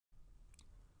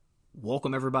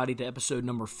Welcome, everybody, to episode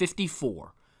number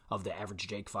 54 of the Average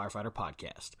Jake Firefighter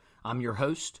Podcast. I'm your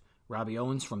host, Robbie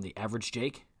Owens from the Average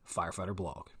Jake Firefighter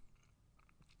blog.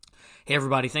 Hey,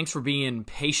 everybody, thanks for being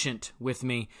patient with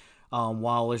me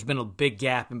while there's been a big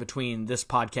gap in between this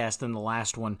podcast and the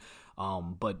last one,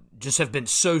 but just have been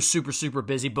so super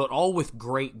busy, but all with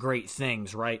great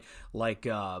things, right? Like,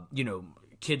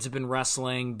 kids have been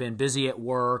wrestling, been busy at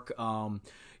work,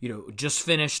 just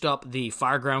finished up the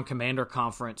Fireground Commander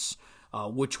Conference,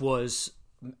 which was,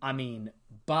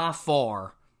 by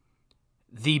far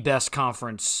the best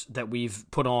conference that we've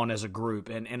put on as a group.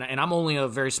 And I'm only a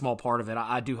very small part of it.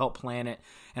 I do help plan it,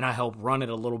 and I help run it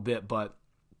a little bit, but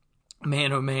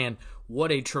man, oh man,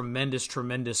 what a tremendous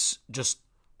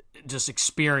just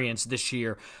experience this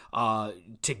year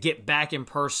to get back in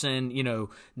person.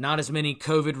 Not as many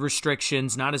COVID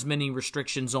restrictions, not as many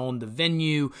restrictions on the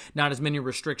venue, not as many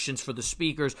restrictions for the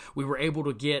speakers. We were able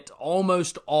to get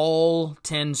almost all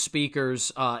 10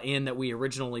 speakers in that we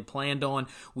originally planned on.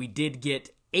 We did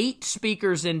get 8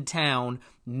 speakers in town,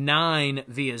 9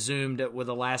 via Zoom with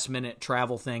a last minute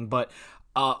travel thing, but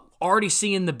already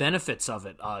seeing the benefits of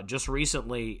it. Just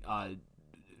recently,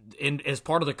 as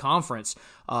part of the conference,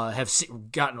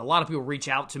 gotten a lot of people reach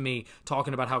out to me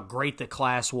talking about how great the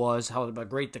class was, how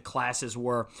great the classes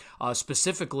were.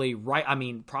 Specifically,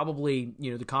 probably,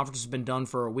 the conference has been done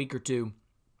for a week or two,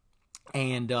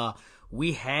 and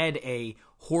we had a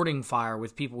hoarding fire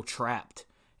with people trapped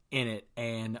in it,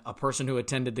 and a person who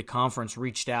attended the conference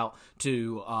reached out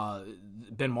to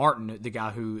Ben Martin, the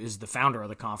guy who is the founder of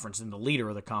the conference and the leader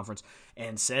of the conference,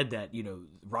 and said that,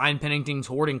 Ryan Pennington's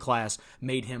hoarding class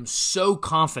made him so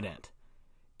confident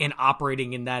in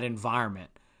operating in that environment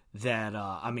that,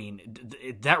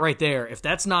 that right there, if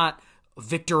that's not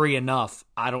victory enough,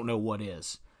 I don't know what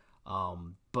is.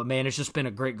 But man, it's just been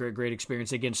a great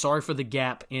experience. Again, sorry for the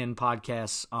gap in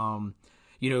podcasts.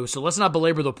 So let's not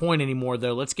belabor the point anymore,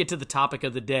 though. Let's get to the topic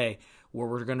of the day, where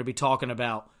we're going to be talking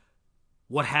about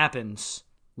what happens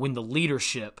when the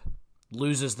leadership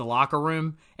loses the locker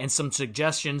room, and some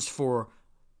suggestions for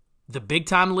the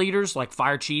big-time leaders like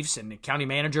fire chiefs and county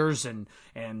managers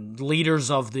and leaders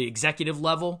of the executive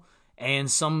level, and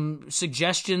some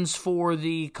suggestions for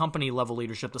the company-level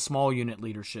leadership, the small unit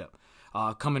leadership,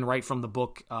 coming right from the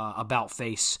book About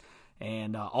Face,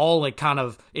 and all kind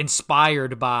of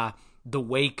inspired by the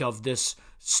wake of this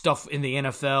stuff in the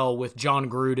NFL with John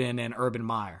Gruden and Urban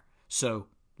Meyer. So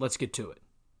let's get to it.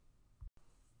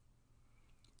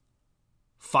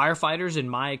 Firefighters, in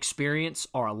my experience,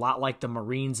 are a lot like the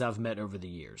Marines I've met over the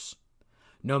years.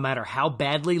 No matter how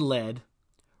badly led,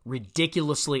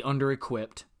 ridiculously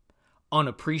under-equipped,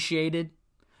 unappreciated,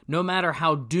 no matter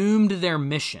how doomed their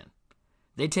mission,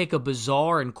 they take a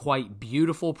bizarre and quite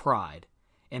beautiful pride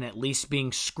in at least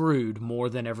being screwed more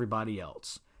than everybody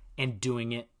else, and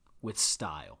doing it with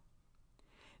style.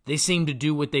 They seem to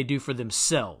do what they do for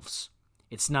themselves.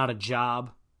 It's not a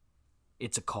job,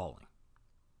 it's a calling.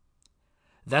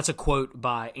 That's a quote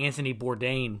by Anthony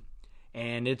Bourdain,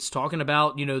 and it's talking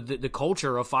about, the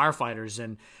culture of firefighters,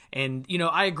 and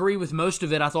I agree with most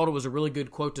of it. I thought it was a really good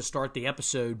quote to start the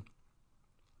episode,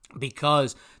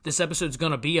 because this episode's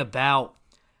going to be about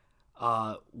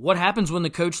what happens when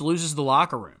the coach loses the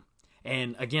locker room.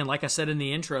 And again, like I said in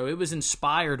the intro, it was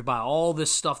inspired by all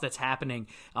this stuff that's happening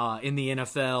in the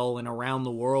NFL and around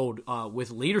the world with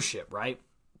leadership, right?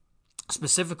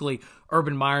 Specifically,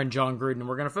 Urban Meyer and John Gruden. And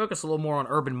we're going to focus a little more on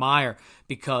Urban Meyer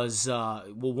because,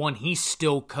 one, he's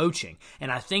still coaching.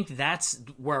 And I think that's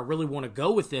where I really want to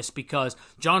go with this, because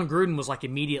John Gruden was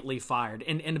immediately fired.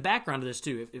 And the background of this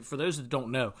too, if for those that don't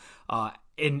know,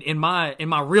 in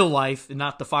my real life,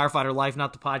 not the firefighter life,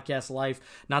 not the podcast life,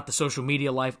 not the social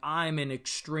media life, I'm an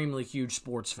extremely huge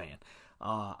sports fan.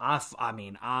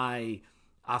 I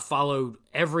followed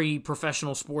every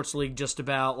professional sports league, just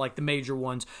about, like the major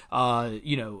ones. I'm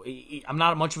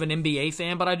not much of an NBA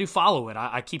fan, but I do follow it.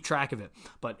 I keep track of it.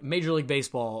 But Major League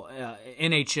Baseball,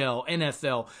 NHL,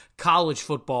 NFL, college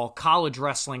football, college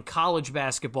wrestling, college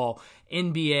basketball,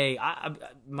 NBA.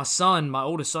 My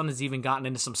oldest son has even gotten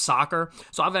into some soccer.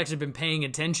 So I've actually been paying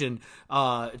attention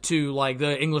to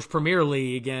the English Premier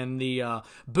League and the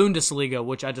Bundesliga,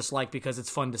 which I just like because it's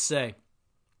fun to say.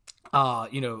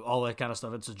 All that kind of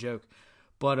stuff. It's a joke.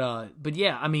 But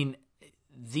yeah,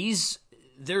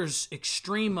 there's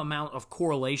extreme amount of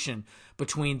correlation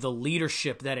between the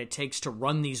leadership that it takes to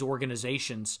run these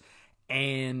organizations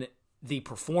and the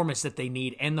performance that they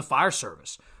need and the fire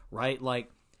service, right?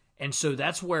 And so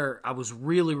that's where I was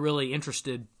really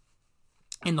interested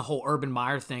in the whole Urban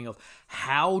Meyer thing of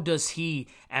how does he,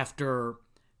 after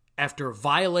after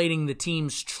violating the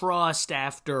team's trust,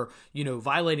 after,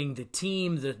 violating the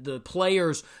team, the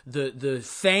players, the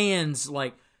fans,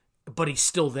 but he's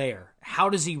still there. How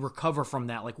does he recover from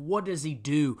that? What does he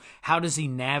do? How does he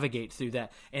navigate through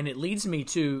that? And it leads me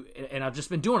to, and I've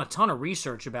just been doing a ton of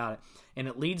research about it, and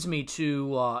it leads me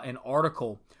to an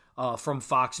article from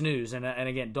Fox News. And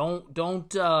again, don't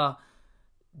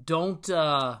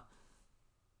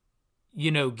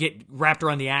get wrapped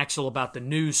around the axle about the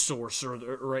news source or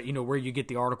where you get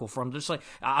the article from. Just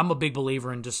I'm a big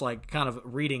believer in just kind of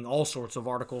reading all sorts of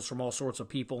articles from all sorts of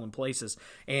people and places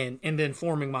and then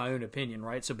forming my own opinion,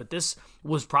 right? But this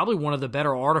was probably one of the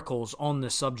better articles on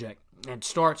this subject. It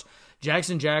starts,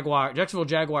 Jacksonville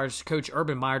Jaguars coach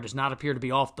Urban Meyer does not appear to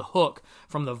be off the hook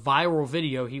from the viral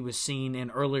video he was seen in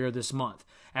earlier this month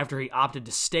after he opted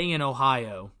to stay in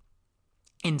Ohio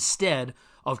instead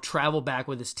of travel back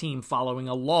with his team following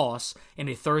a loss in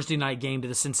a Thursday night game to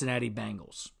the Cincinnati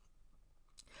Bengals.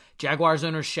 Jaguars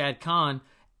owner Shad Khan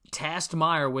tasked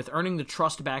Meyer with earning the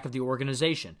trust back of the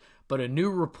organization, but a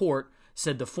new report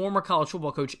said the former college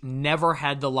football coach never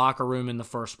had the locker room in the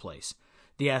first place.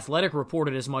 The Athletic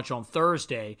reported as much on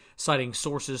Thursday, citing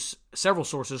several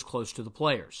sources close to the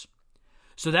players.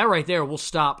 So that right there, we'll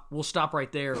stop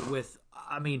right there with,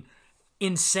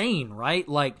 insane, right?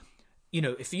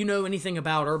 If you know anything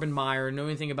about Urban Meyer, know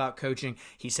anything about coaching,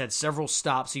 he's had several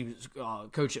stops. He was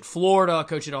coach at Florida,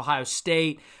 coach at Ohio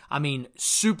State.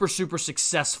 Super, super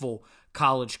successful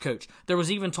college coach. There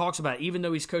was even talks about, even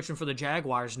though he's coaching for the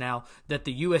Jaguars now, that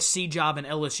the USC job and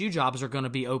LSU jobs are going to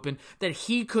be open, that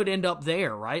he could end up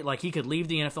there, right? He could leave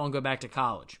the NFL and go back to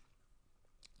college.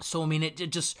 So,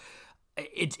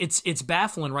 it's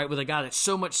baffling, right, with a guy that's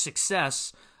so much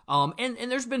success.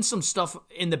 And there's been some stuff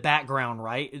in the background,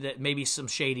 right, that maybe some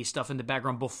shady stuff in the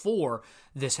background before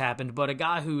this happened, but a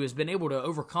guy who has been able to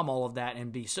overcome all of that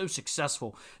and be so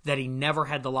successful that he never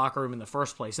had the locker room in the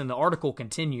first place. And the article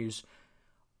continues,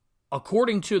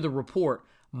 according to the report,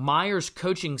 Meyer's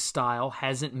coaching style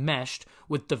hasn't meshed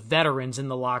with the veterans in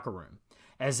the locker room,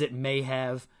 as it may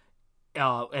have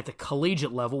at the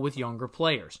collegiate level with younger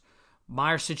players.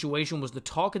 Meyer's situation was the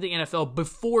talk of the NFL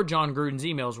before John Gruden's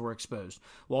emails were exposed.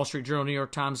 Wall Street Journal, New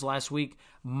York Times last week,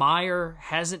 Meyer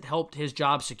hasn't helped his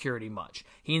job security much.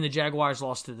 He and the Jaguars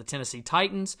lost to the Tennessee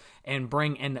Titans and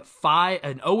bring an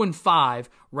 0-5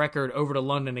 record over to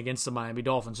London against the Miami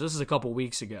Dolphins. This is a couple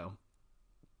weeks ago.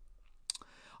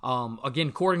 Again,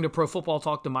 according to Pro Football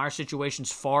Talk, the Meyer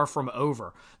situation's far from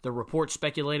over. The report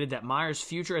speculated that Meyer's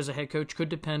future as a head coach could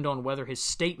depend on whether his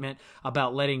statement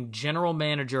about letting general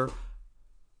manager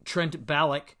Trent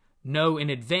Ballock know in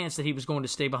advance that he was going to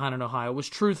stay behind in Ohio was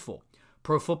truthful.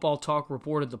 Pro Football Talk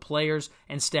reported the players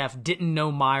and staff didn't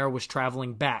know Meyer was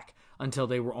traveling back until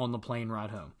they were on the plane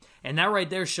ride home. And that right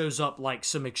there shows up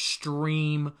some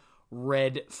extreme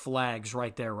red flags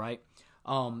right there, right?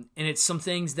 And it's some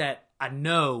things that I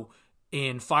know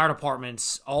in fire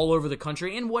departments all over the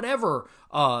country and whatever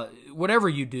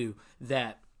you do,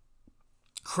 that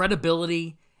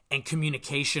credibility and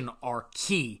communication are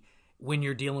key when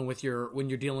you're dealing with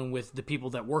the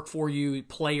people that work for you,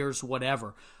 players,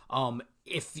 whatever.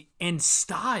 And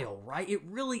style, right? It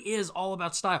really is all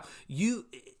about style. You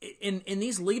in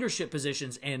these leadership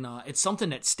positions, and it's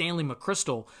something that Stanley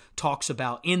McChrystal talks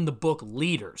about in the book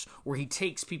Leaders, where he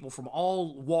takes people from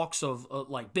all walks of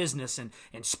business and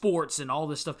sports and all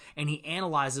this stuff, and he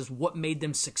analyzes what made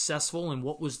them successful and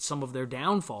what was some of their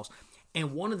downfalls.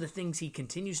 And one of the things he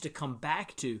continues to come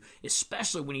back to,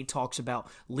 especially when he talks about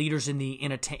leaders in the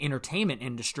entertainment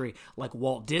industry like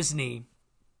Walt Disney,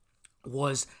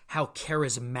 was how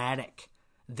charismatic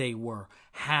they were,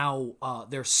 how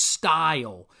their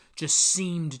style just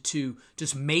seemed to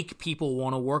just make people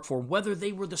want to work for them, whether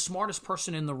they were the smartest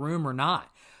person in the room or not.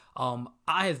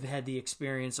 I have had the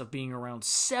experience of being around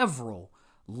several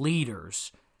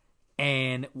leaders,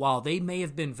 and while they may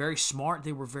have been very smart,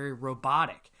 they were very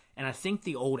robotic. And I think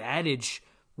the old adage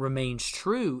remains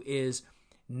true, is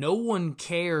no one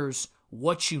cares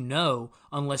what you know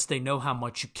unless they know how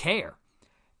much you care.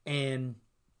 And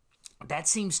that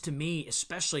seems to me,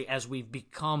 especially as we've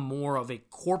become more of a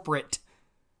corporate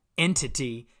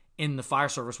entity in the fire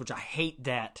service, which I hate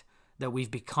that we've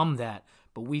become that,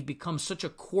 but we've become such a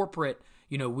corporate,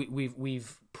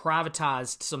 we've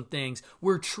privatized some things.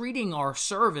 We're treating our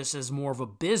service as more of a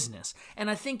business.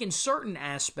 And I think in certain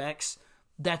aspects,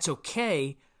 that's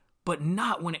okay, but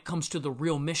not when it comes to the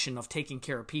real mission of taking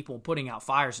care of people, putting out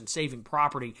fires and saving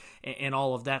property and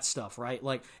all of that stuff, right?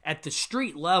 At the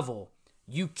street level,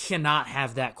 You cannot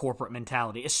have that corporate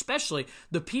mentality, especially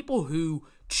the people who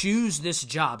choose this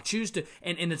job,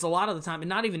 and it's a lot of the time, and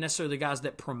not even necessarily the guys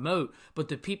that promote, but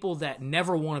the people that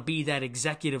never want to be that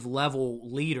executive level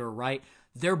leader, right?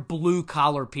 They're blue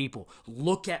collar people.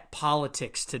 Look at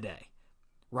politics today,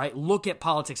 right? Look at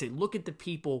politics. Look at the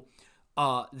people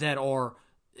that are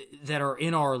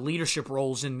in our leadership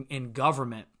roles in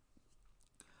government.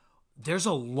 There's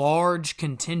a large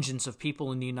contingent of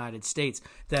people in the United States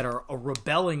that are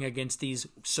rebelling against these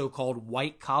so-called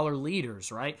white-collar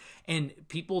leaders, right? And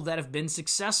people that have been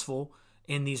successful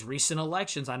in these recent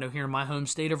elections, I know here in my home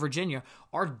state of Virginia,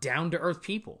 are down-to-earth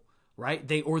people, right?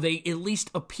 They at least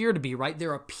appear to be, right?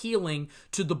 They're appealing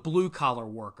to the blue-collar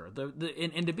worker.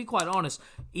 And to be quite honest,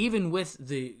 even with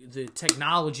the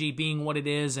technology being what it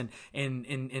is and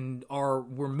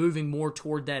we're moving more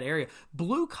toward that area,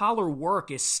 blue-collar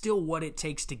work is still what it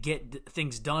takes to get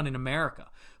things done in America.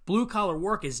 Blue-collar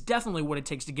work is definitely what it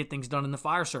takes to get things done in the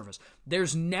fire service.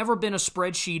 There's never been a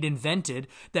spreadsheet invented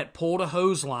that pulled a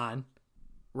hose line,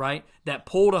 right? That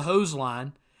pulled a hose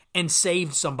line and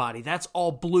saved somebody. That's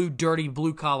all dirty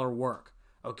blue-collar work,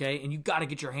 okay? And you got to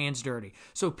get your hands dirty.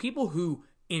 So people who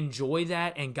enjoy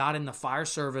that and got in the fire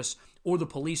service or the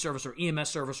police service or EMS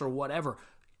service or whatever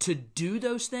to do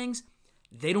those things,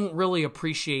 they don't really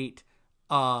appreciate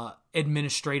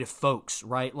administrative folks,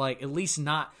 right? Like, at least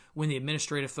not when the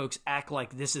administrative folks act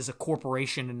like this is a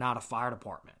corporation and not a fire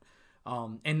department.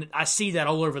 And I see that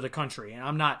all over the country, and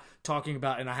I'm not talking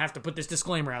about, and I have to put this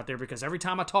disclaimer out there because every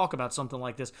time I talk about something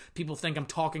like this, people think I'm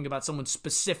talking about someone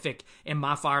specific in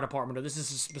my fire department, or this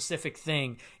is a specific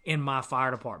thing in my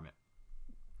fire department.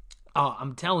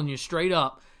 I'm telling you straight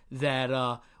up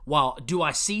that while do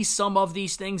I see some of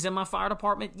these things in my fire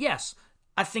department? Yes.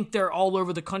 I think they're all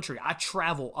over the country. I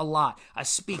travel a lot. I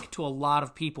speak to a lot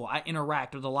of people. I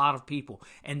interact with a lot of people,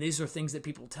 and these are things that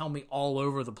people tell me all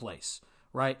over the place.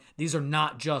 Right? These are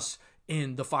not just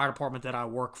in the fire department that I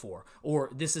work for,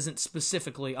 or this isn't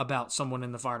specifically about someone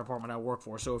in the fire department I work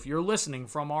for. So if you're listening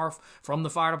from the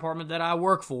fire department that I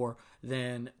work for,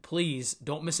 then please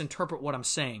don't misinterpret what I'm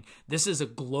saying. This is a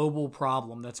global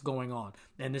problem that's going on,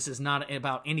 and this is not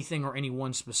about anything or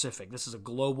anyone specific. This is a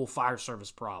global fire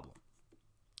service problem.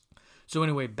 So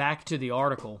anyway, back to the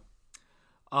article.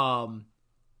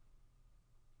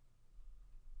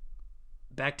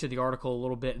 Back to the article a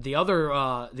little bit. The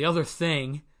other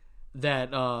thing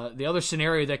that the other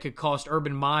scenario that could cost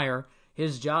Urban Meyer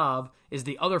his job is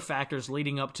the other factors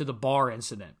leading up to the bar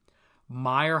incident.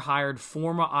 Meyer hired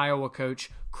former Iowa coach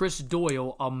Chris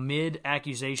Doyle amid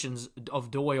accusations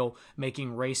of Doyle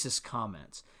making racist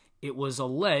comments. It was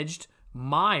alleged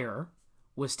Meyer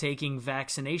was taking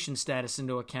vaccination status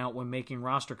into account when making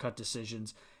roster cut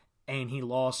decisions, and he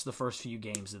lost the first few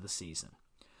games of the season.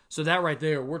 So that right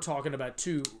there, we're talking about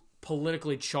two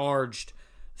politically charged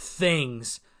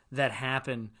things that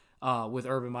happen with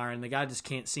Urban Meyer, and the guy just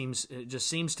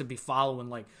seems to be following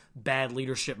like bad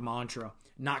leadership mantra,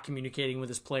 not communicating with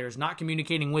his players, not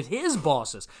communicating with his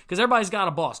bosses, because everybody's got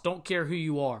a boss. Don't care who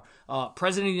you are.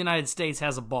 President of the United States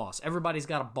has a boss. Everybody's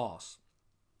got a boss.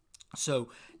 So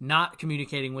not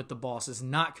communicating with the bosses,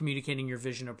 not communicating your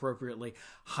vision appropriately,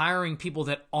 hiring people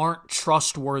that aren't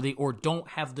trustworthy or don't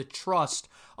have the trust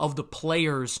of the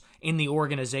players in the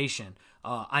organization.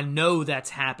 I know that's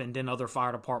happened in other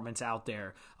fire departments out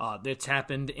there. That's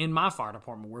happened in my fire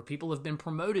department where people have been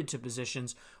promoted to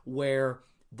positions where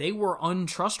they were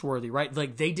untrustworthy, right?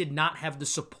 Like they did not have the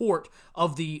support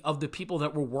of the people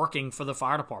that were working for the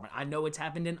fire department. I know it's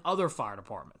happened in other fire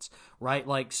departments, right?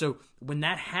 Like, so when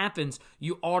that happens,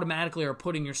 you automatically are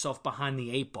putting yourself behind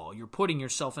the eight ball. You're putting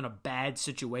yourself in a bad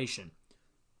situation.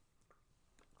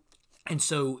 And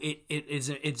so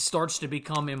it starts to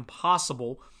become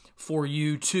impossible for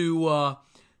you to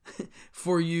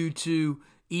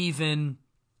even,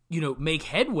 make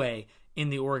headway in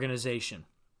the organization.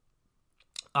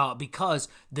 Because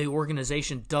the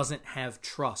organization doesn't have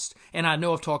trust. And I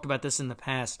know I've talked about this in the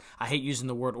past. I hate using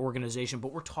the word organization,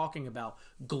 but we're talking about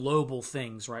global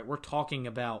things, right? We're talking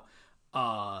about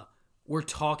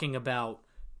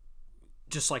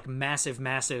just like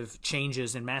massive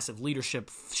changes and massive leadership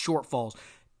shortfalls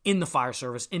in the fire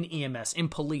service, in EMS, in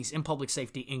police, in public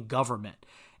safety, in government.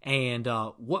 And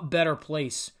what better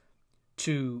place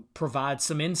to provide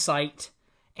some insight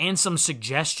and some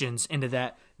suggestions into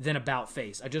that than About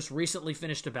Face. I just recently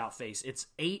finished About Face. It's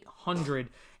 800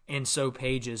 and so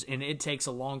pages, and it takes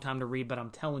a long time to read, but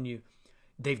I'm telling you,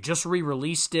 they've just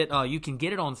re-released it. You can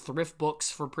get it on thrift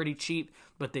books for pretty cheap,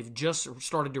 but they've just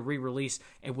started to re-release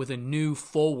it with a new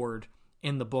foreword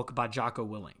in the book by Jocko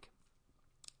Willink.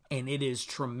 and it is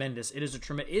tremendous. It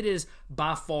is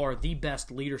by far the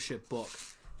best leadership book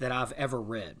that I've ever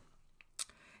read.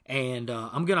 And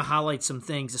I'm going to highlight some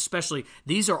things, especially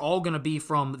these are all going to be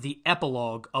from the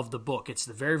epilogue of the book. It's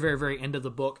the very, very, very end of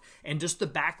the book. And just the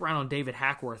background on David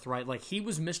Hackworth, right? Like, he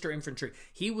was Mr. Infantry.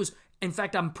 He was, in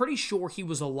fact, I'm pretty sure he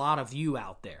was a lot of you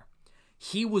out there.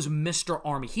 He was Mr.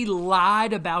 Army. He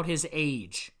lied about his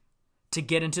age to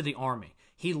get into the Army.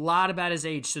 He lied about his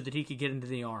age so that he could get into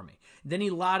the Army. Then he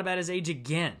lied about his age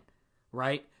again,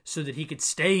 right? So that he could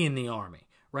stay in the Army.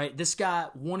 Right? This guy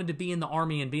wanted to be in the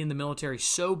Army and be in the military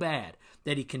so bad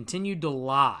that he continued to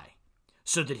lie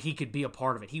so that he could be a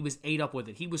part of it. He was ate up with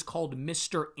it. He was called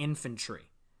Mr. Infantry.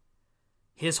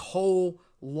 His whole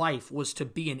life was to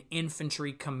be an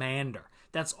infantry commander.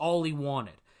 That's all he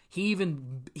wanted. He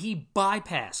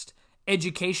bypassed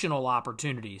educational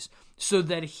opportunities so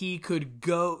that he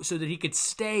could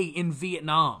stay in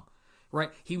Vietnam. Right?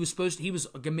 He was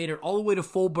made it all the way to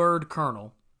full bird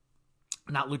colonel.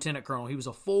 Not lieutenant colonel. He was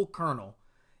a full colonel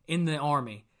in the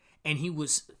Army, and he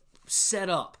was set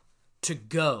up to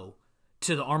go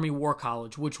to the Army War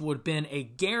College, which would have been a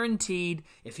guaranteed,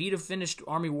 if he'd have finished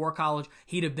Army War College,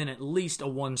 he'd have been at least a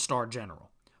 1-star general.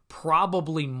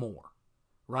 Probably more,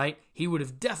 right? He would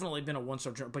have definitely been a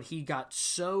 1-star general, but he got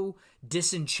so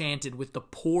disenchanted with the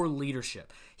poor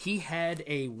leadership. He had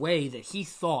a way that he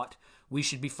thought we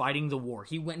should be fighting the war.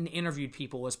 He went and interviewed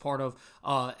people as part of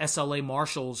SLA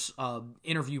Marshall's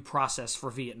interview process for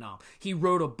Vietnam. He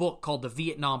wrote a book called The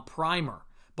Vietnam Primer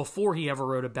before he ever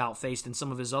wrote About Face and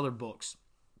some of his other books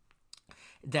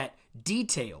that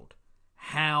detailed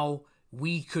how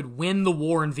we could win the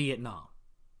war in Vietnam.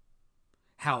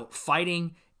 How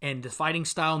fighting and the fighting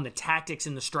style and the tactics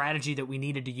and the strategy that we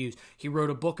needed to use. He wrote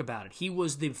a book about it. He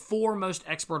was the foremost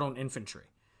expert on infantry.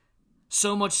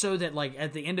 So much so that, like,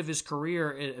 at the end of his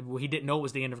career, he didn't know it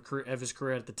was the end of his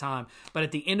career at the time, but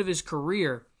at the end of his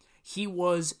career, he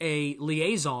was a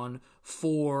liaison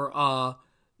for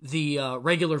the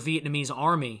regular Vietnamese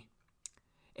army,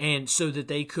 and so that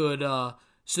they could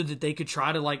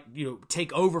try to, like, you know,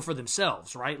 take over for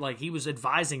themselves, right? Like, he was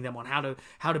advising them on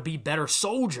how to be better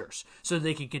soldiers so that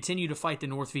they could continue to fight the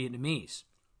North Vietnamese.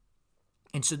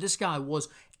 And so this guy was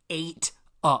ate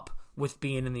up with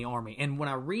being in the Army. And when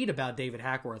I read about David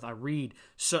Hackworth, I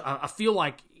feel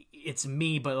like it's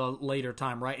me, but a later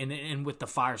time, right? And with the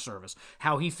fire service,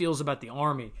 how he feels about the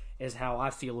Army is how I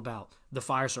feel about the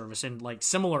fire service, and like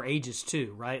similar ages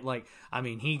too, right? Like, I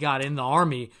mean, he got in the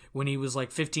Army when he was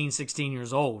like 15, 16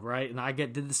 years old, right? And I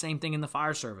did the same thing in the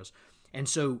fire service. And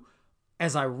so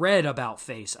as I read About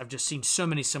Face, I've just seen so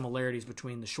many similarities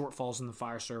between the shortfalls in the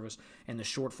fire service and the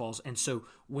shortfalls. And so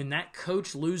when that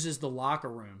coach loses the locker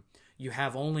room, you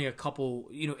have only a couple,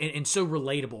 you know, and so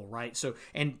relatable, right? So,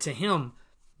 and to him,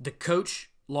 the coach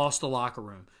lost the locker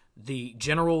room. The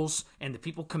generals and the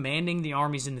people commanding the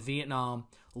armies in Vietnam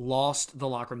lost the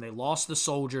locker room. They lost the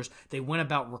soldiers. They went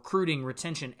about recruiting,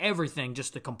 retention, everything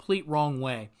just the complete wrong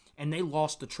way. And they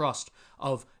lost the trust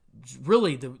of,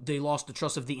 they lost the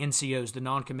trust of the NCOs, the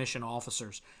non-commissioned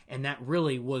officers. And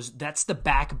that's the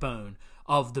backbone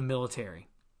of the military.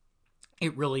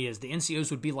 It really is. The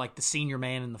NCOs would be like the senior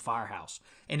man in the firehouse.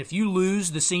 And if you lose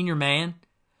the senior man,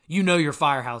 you know your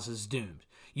firehouse is doomed.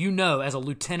 You know, as a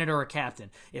lieutenant or a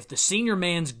captain, if the senior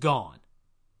man's gone,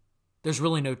 there's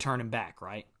really no turning back,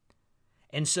 right?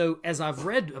 And so as I've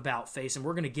read About Face, and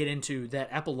we're going to get into that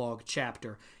epilogue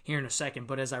chapter here in a second,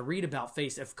 but as I read About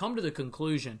Face, I've come to the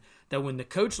conclusion that when the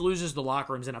coach loses the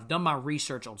locker rooms, and I've done my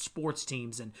research on sports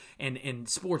teams and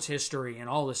sports history and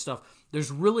all this stuff,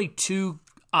 there's really two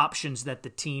options that the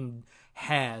team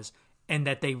has and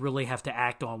that they really have to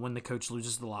act on when the coach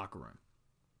loses the locker room.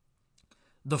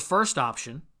 The first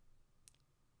option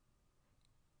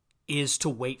is to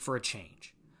wait for a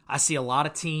change. I see a lot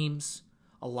of teams,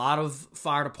 a lot of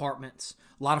fire departments,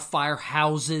 a lot of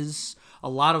firehouses, a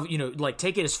lot of, like,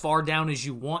 take it as far down as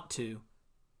you want to.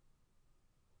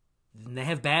 And they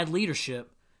have bad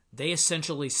leadership. They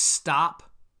essentially stop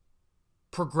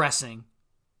progressing,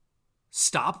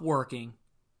 stop working,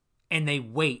 and they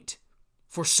wait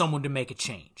for someone to make a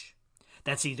change.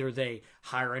 That's either they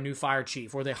hire a new fire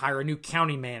chief, or they hire a new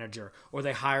county manager, or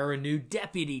they hire a new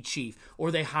deputy chief, or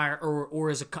they hire, or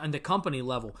as in the company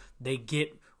level, they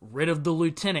get rid of the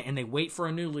lieutenant and they wait for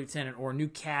a new lieutenant or a new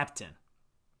captain.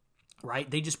 Right?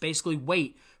 They just basically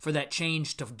wait for that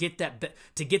change to get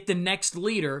the next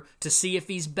leader to see if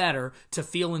he's better, to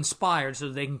feel inspired so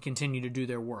they can continue to do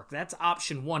their work. That's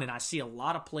option one, and I see a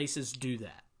lot of places do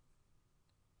that.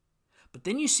 But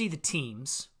then you see the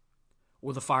teams,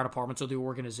 or the fire departments, or the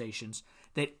organizations,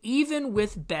 that even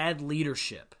with bad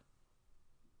leadership,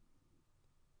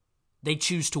 they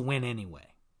choose to win anyway.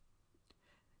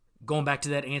 Going back to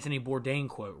that Anthony Bourdain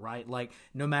quote, right? Like,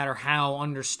 no matter how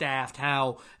understaffed,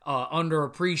 how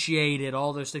underappreciated,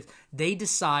 all those things, they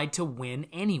decide to win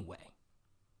anyway.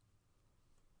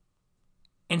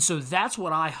 And so that's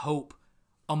what I hope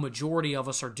a majority of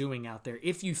us are doing out there.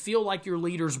 If you feel like your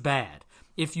leader's bad,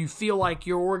 if you feel like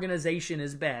your organization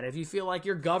is bad, if you feel like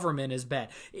your government is bad,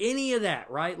 any of that,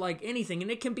 right? Like anything.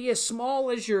 And it can be as small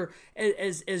as your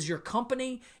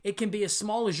company. It can be as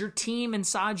small as your team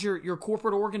inside your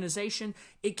corporate organization.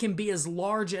 It can be as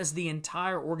large as the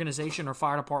entire organization or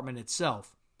fire department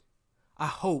itself. I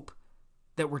hope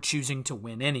that we're choosing to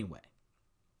win anyway.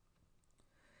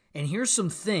 And here's some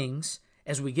things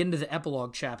as we get into the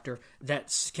epilogue chapter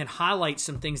that can highlight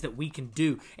some things that we can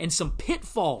do and some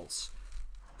pitfalls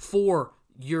for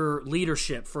your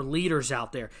leadership, for leaders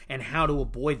out there, and how to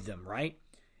avoid them, right?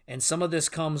 And some of this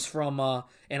comes from,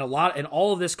 and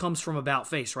all of this comes from About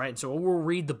Face, right? And so we'll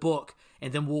read the book,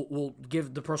 and then we'll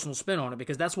give the personal spin on it,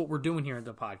 because that's what we're doing here at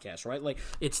the podcast, right? Like,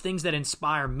 it's things that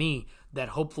inspire me that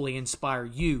hopefully inspire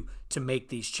you to make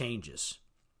these changes.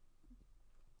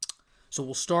 So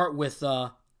we'll start with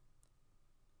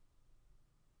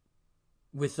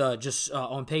just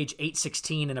on page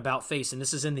 816 in About Face, and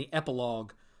this is in the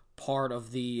epilogue part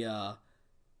of it,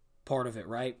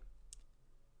 right?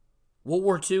 World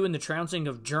War II and the trouncing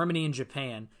of Germany and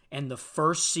Japan and the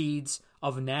first seeds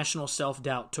of national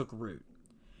self-doubt took root.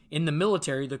 In the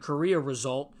military, the Korea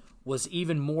result was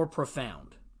even more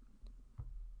profound.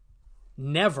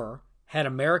 Never had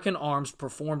American arms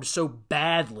performed so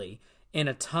badly in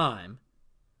a time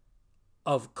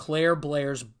of Claire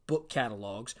Blair's book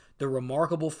catalogs, the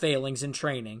remarkable failings in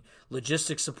training,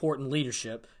 logistics support, and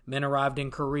leadership. Men arrived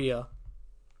in Korea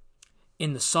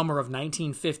in the summer of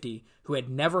 1950 who had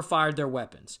never fired their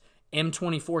weapons.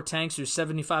 M24 tanks whose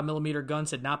 75mm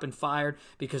guns had not been fired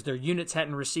because their units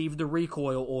hadn't received the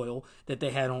recoil oil that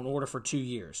they had on order for 2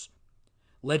 years.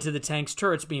 Led to the tanks'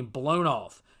 turrets being blown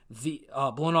off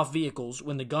vehicles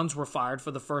when the guns were fired for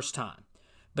the first time.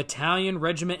 Battalion,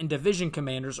 regiment, and division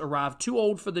commanders arrived too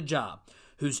old for the job,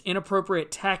 whose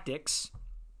inappropriate tactics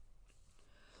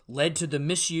led to the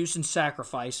misuse and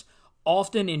sacrifice,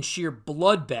 often in sheer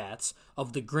bloodbaths,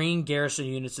 of the green garrison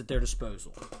units at their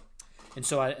disposal. And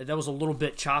so that was a little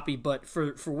bit choppy, but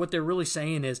for what they're really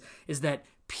saying is that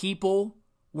people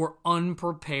were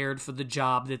unprepared for the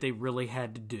job that they really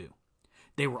had to do.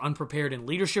 They were unprepared in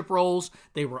leadership roles.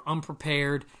 They were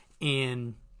unprepared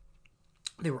in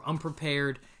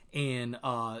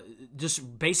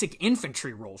just basic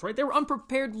infantry roles, right? They were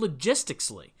unprepared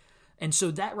logistically. And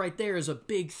so that right there is a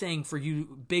big thing for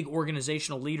you big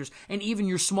organizational leaders and even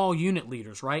your small unit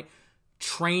leaders, right?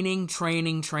 Training.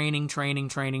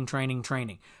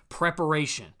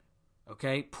 Preparation,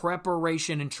 okay?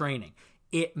 Preparation and training.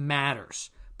 It matters.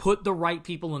 Put the right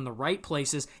people in the right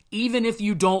places, even if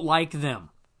you don't like them.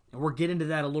 And we'll get into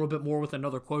that a little bit more with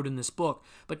another quote in this book.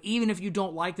 But even if you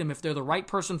don't like them, if they're the right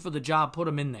person for the job, put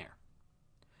them in there.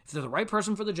 If they're the right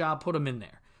person for the job, put them in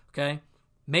there. Okay?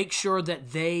 Make sure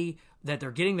that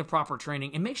they're getting the proper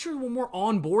training, and make sure when we're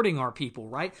onboarding our people,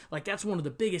 right? Like, that's one of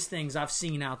the biggest things I've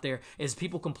seen out there is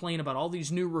people complain about all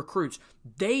these new recruits.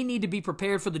 They need to be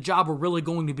prepared for the job we're really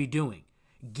going to be doing.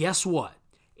 Guess what?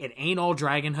 It ain't all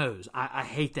dragon hose. I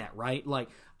hate that, right? Like,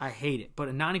 I hate it. But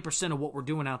 90% of what we're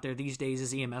doing out there these days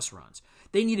is EMS runs.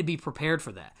 They need to be prepared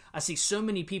for that. I see so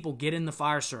many people get in the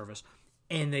fire service,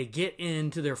 and they get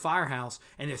into their firehouse,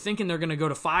 and they're thinking they're going to go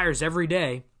to fires every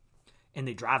day, and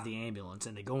they drive the ambulance,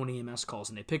 and they go on EMS calls,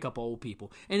 and they pick up old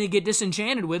people, and they get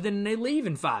disenchanted with it, and they leave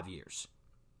in 5 years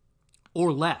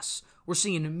or less. We're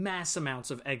seeing mass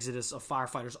amounts of exodus of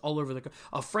firefighters all over the country.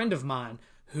 A friend of mine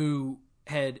who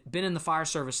had been in the fire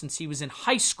service since he was in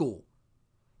high school.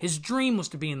 His dream was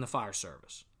to be in the fire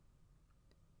service.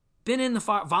 Been in the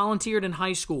volunteered in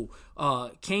high school,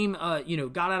 got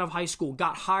out of high school,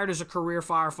 got hired as a career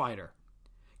firefighter,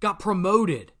 got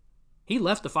promoted. He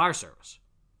left the fire service.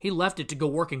 He left it to go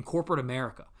work in corporate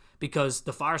America because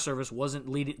the fire service wasn't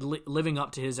living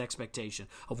up to his expectation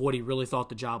of what he really thought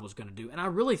the job was going to do. And I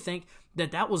really think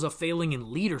that was a failing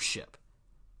in leadership.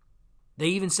 They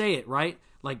even say it, right?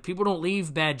 Like, people don't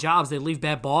leave bad jobs, they leave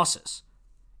bad bosses.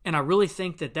 And I really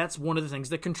think that that's one of the things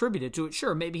that contributed to it.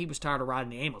 Sure, maybe he was tired of riding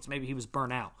the ambulance. Maybe he was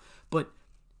burnt out. But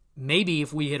maybe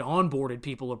if we had onboarded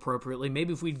people appropriately,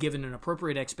 maybe if we'd given an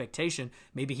appropriate expectation,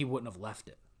 maybe he wouldn't have left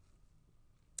it.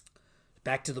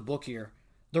 Back to the book here.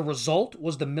 The result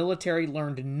was the military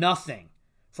learned nothing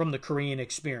from the Korean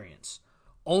experience,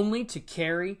 only to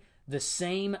carry the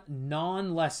same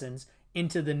non-lessons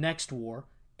into the next war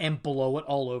and blow it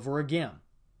all over again.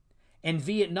 And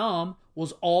Vietnam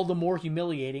was all the more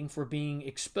humiliating for being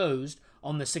exposed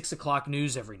on the 6 o'clock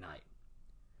news every night.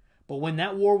 But when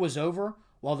that war was over,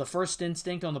 while the first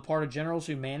instinct on the part of generals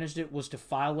who managed it was to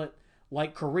file it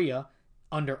like Korea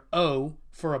under O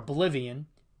for oblivion,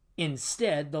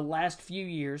 instead, the last few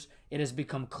years, it has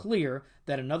become clear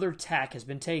that another tack has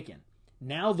been taken.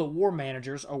 Now the war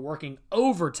managers are working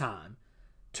overtime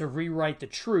to rewrite the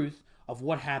truth of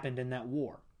what happened in that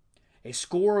war. A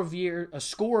score of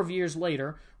years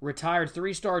later, retired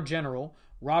 3-star general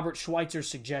Robert Schweitzer's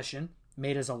suggestion,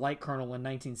 made as a light colonel in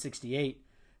 1968,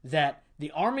 that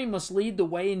the Army must lead the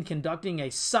way in conducting a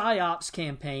PSYOPs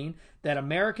campaign that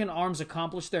American arms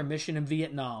accomplish their mission in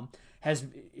Vietnam has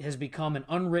become an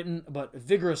unwritten but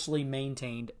vigorously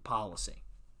maintained policy.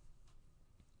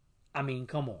 I mean,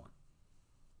 come on.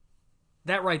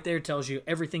 That right there tells you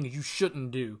everything you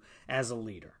shouldn't do as a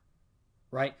leader,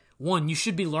 right? One, you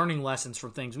should be learning lessons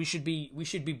from things. We should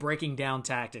be breaking down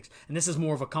tactics. And this is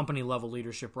more of a company level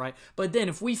leadership, right? But then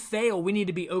if we fail, we need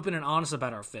to be open and honest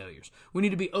about our failures. We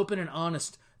need to be open and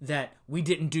honest that we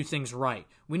didn't do things right.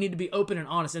 We need to be open and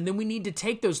honest. And then we need to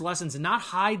take those lessons and not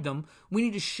hide them. We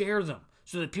need to share them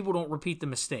so that people don't repeat the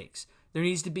mistakes. There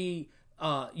needs to be,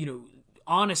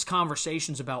 honest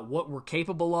conversations about what we're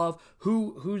capable of,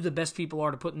 who the best people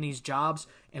are to put in these jobs,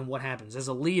 and what happens as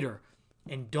a leader.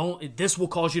 And this will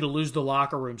cause you to lose the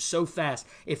locker room so fast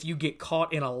if you get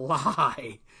caught in a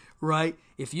lie, right?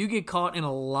 If you get caught in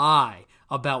a lie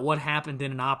about what happened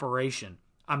in an operation,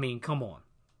 I mean, come on.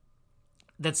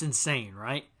 That's insane,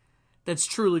 right? That's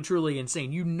truly, truly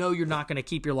insane. You know you're not going to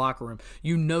keep your locker room.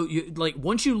 You know,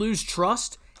 once you lose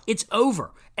trust, it's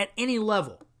over at any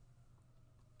level.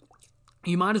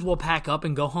 You might as well pack up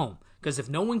and go home. Because if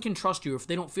no one can trust you, if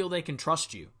they don't feel they can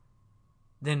trust you,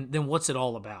 then what's it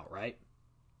all about, right?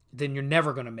 Then you're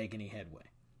never going to make any headway.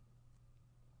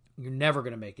 You're never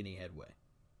going to make any headway.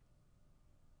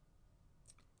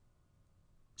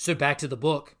 So back to the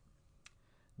book.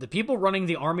 The people running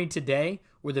the Army today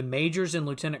were the majors and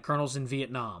lieutenant colonels in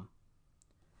Vietnam.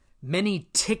 Many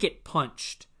ticket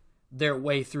punched their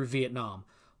way through Vietnam,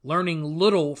 learning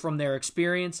little from their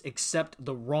experience except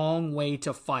the wrong way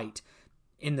to fight.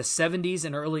 In the 70s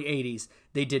and early 80s,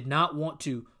 they did not want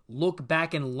to look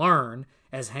back and learn,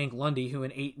 as Hank Lundy, who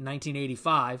in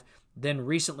 1985 then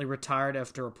recently retired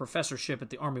after a professorship at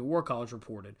the Army War College,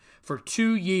 reported. For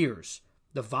 2 years,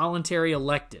 the voluntary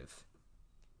elective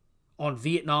on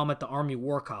Vietnam at the Army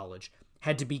War College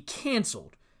had to be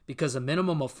canceled because a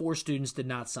minimum of 4 students did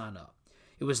not sign up.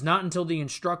 It was not until the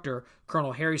instructor,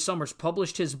 Colonel Harry Summers,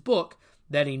 published his book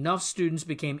that enough students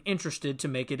became interested to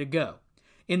make it a go.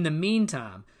 In the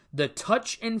meantime, the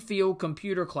touch and feel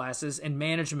computer classes and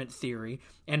management theory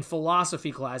and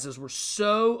philosophy classes were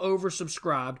so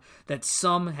oversubscribed that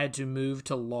some had to move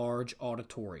to large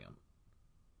auditorium.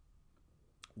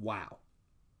 Wow.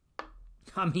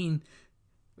 I mean,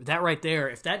 that right there,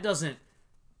 if that doesn't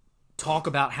talk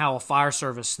about how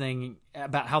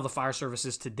about how the fire service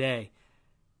is today,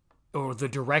 or the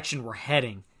direction we're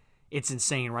heading, it's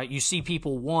insane, right? You see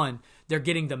people, one, they're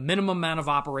getting the minimum amount of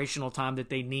operational time that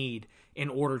they need in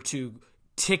order to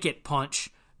ticket punch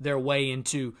their way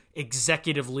into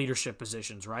executive leadership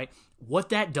positions, right? What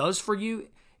that does for you,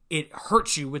 it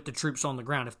hurts you with the troops on the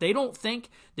ground. If they don't think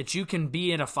that you can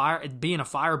be in a fire, be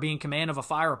in command of a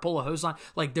fire, or pull a hose line,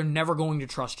 like, they're never going to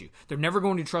trust you. They're never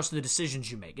going to trust the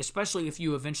decisions you make, especially if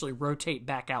you eventually rotate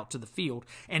back out to the field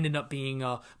and end up being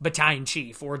a battalion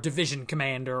chief or a division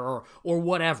commander or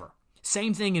whatever.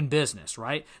 Same thing in business,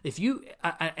 right? If you,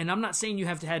 and I'm not saying you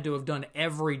have to have done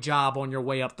every job on your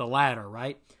way up the ladder,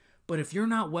 right? But if you're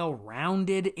not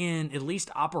well-rounded in at least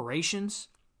operations,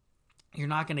 you're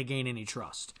not going to gain any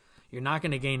trust. You're not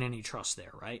going to gain any trust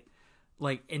there, right?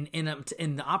 Like, in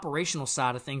the operational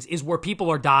side of things is where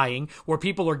people are dying, where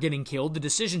people are getting killed. The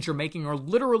decisions you're making are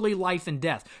literally life and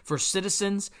death for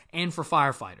citizens and for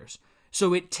firefighters.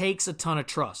 So it takes a ton of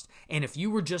trust. And if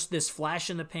you were just this flash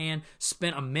in the pan,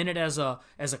 spent a minute as a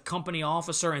company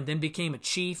officer and then became a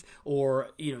chief, or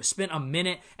spent a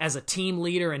minute as a team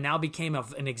leader and now became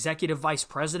an executive vice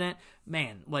president,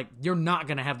 man, like, you're not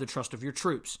going to have the trust of your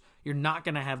troops. You're not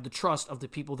going to have the trust of the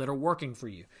people that are working for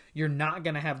you. You're not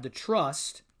going to have the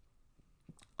trust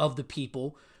of the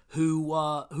people who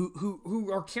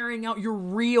are carrying out your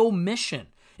real mission.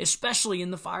 Especially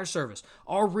in the fire service.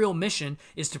 Our real mission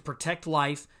is to protect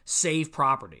life, save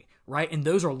property, right? And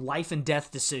those are life and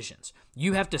death decisions.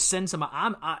 You have to send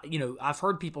I've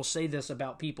heard people say this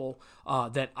about people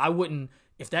that I wouldn't,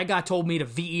 if that guy told me to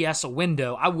VES a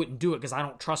window, I wouldn't do it because I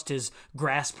don't trust his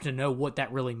grasp to know what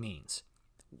that really means.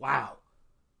 Wow.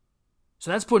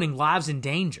 So that's putting lives in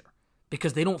danger.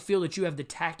 because they don't feel that you have the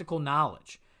tactical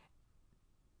knowledge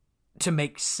to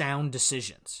make sound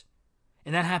decisions.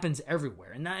 And that happens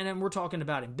everywhere. And we're talking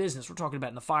about in business, we're talking about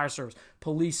in the fire service,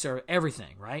 police service,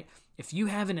 everything, right? If you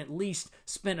haven't at least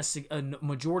spent a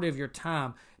majority of your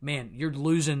time, man, you're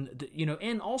losing,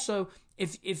 and also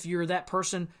if you're that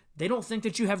person, they don't think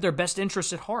that you have their best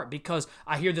interests at heart, because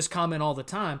I hear this comment all the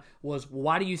time was,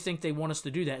 why do you think they want us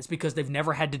to do that? It's because they've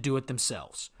never had to do it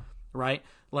themselves, right?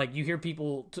 Like you hear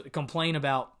people complain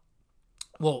about,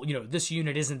 well, this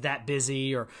unit isn't that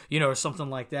busy, or something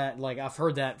like that. Like I've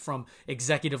heard that from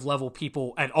executive level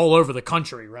people all over the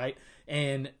country, right?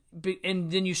 And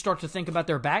then you start to think about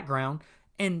their background,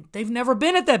 and they've never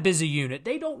been at that busy unit.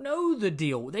 They don't know the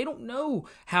deal. They don't know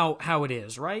how it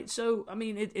is, right? So, I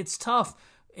mean, it's tough,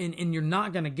 and you're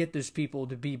not going to get those people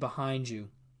to be behind you.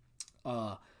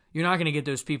 You're not going to get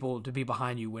those people to be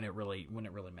behind you when it really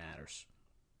matters.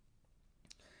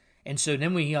 And so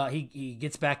then he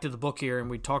gets back to the book here, and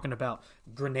we're talking about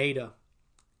Grenada,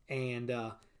 and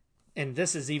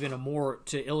this is even a more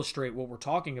to illustrate what we're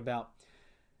talking about.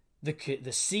 The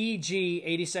CG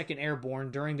 82nd Airborne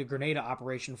during the Grenada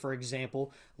operation, for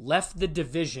example, left the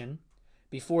division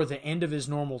before the end of his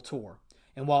normal tour.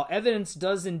 And while evidence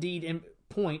does indeed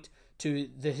point to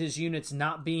his units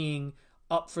not being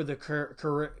up for the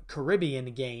Caribbean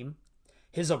game,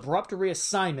 his abrupt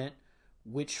reassignment,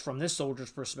 which from this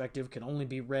soldier's perspective can only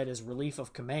be read as relief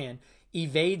of command,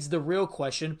 evades the real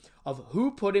question of who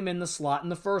put him in the slot in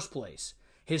the first place.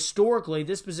 Historically,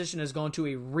 this position has gone to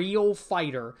a real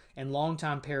fighter and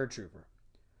longtime paratrooper.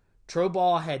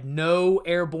 Trobaugh had no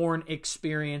airborne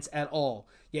experience at all,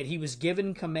 yet he was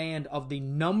given command of the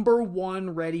number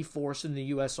one ready force in the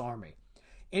U.S. Army.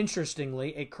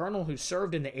 Interestingly, a colonel who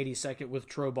served in the 82nd with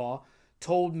Trobaugh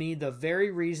told me the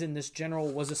very reason this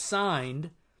general was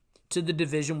assigned to the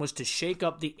division was to shake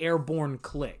up the airborne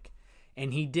clique,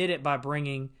 and he did it by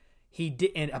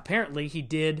apparently he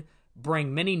did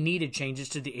bring many needed changes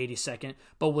to the 82nd,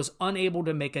 but was unable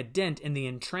to make a dent in the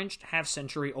entrenched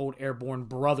half-century-old airborne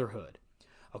brotherhood.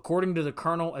 According to the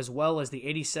colonel, as well as the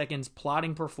 82nd's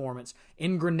plotting performance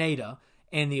in Grenada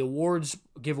and the awards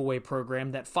giveaway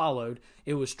program that followed,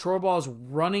 it was Trobaugh's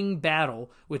running battle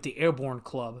with the Airborne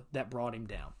Club that brought him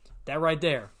down. That right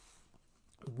there.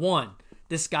 One,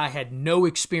 this guy had no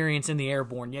experience in the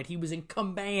airborne, yet he was in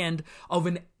command of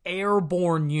an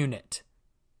airborne unit.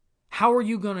 How are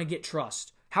you going to get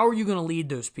trust? How are you going to lead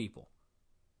those people?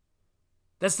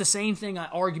 That's the same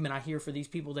argument I hear for these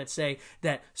people that say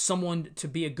that someone to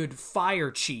be a good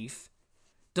fire chief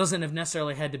doesn't have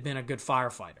necessarily had to have been a good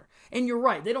firefighter. And you're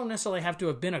right, they don't necessarily have to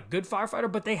have been a good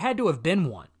firefighter, but they had to have been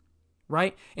one,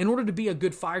 right? In order to be a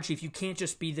good fire chief, you can't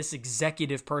just be this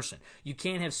executive person. You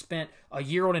can't have spent a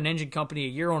year on an engine company, a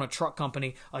year on a truck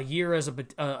company, a year as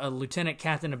a lieutenant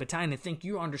captain of a battalion, and think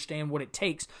you understand what it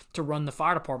takes to run the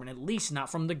fire department, at least not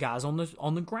from the guys on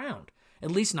the ground,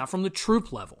 at least not from the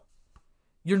troop level.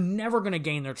 You're never going to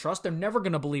gain their trust. They're never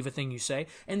going to believe a thing you say,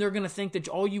 and they're going to think that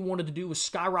all you wanted to do was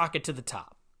skyrocket to the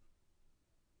top.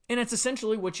 And that's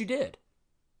essentially what you did.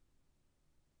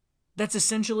 That's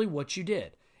essentially what you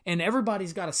did. And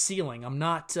everybody's got a ceiling. And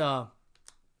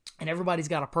everybody's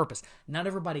got a purpose. Not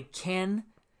everybody can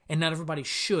and not everybody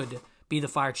should be the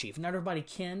fire chief. Not everybody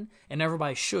can and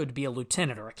everybody should be a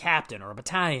lieutenant or a captain or a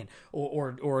battalion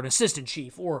or an assistant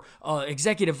chief or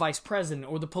executive vice president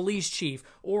or the police chief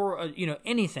or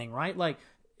anything, right? Like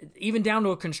even down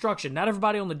to a construction. Not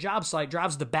everybody on the job site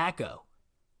drives the backhoe,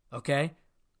 okay?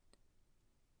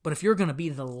 But if you're going to be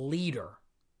the leader,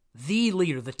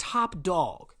 the top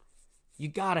dog, you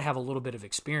got to have a little bit of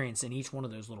experience in each one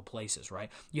of those little places, right?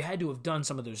 You had to have done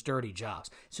some of those dirty jobs.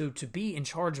 So to be in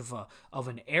charge of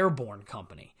an airborne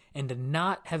company and to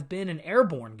not have been an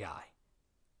airborne guy,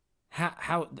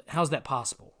 how's that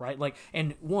possible, right? Like,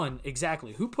 and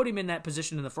exactly, who put him in that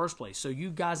position in the first place? So you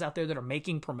guys out there that are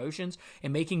making promotions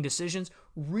and making decisions,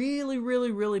 really, really,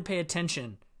 really pay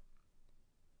attention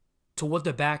to what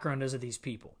the background is of these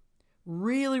people.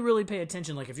 Really, really pay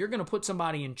attention. Like if you're going to put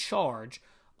somebody in charge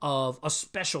of a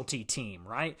specialty team,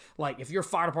 right? Like if your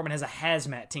fire department has a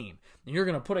hazmat team, and you're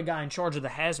going to put a guy in charge of the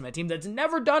hazmat team that's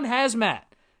never done hazmat.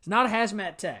 It's not a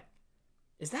hazmat tech.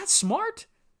 Is that smart?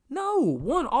 No.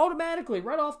 Automatically,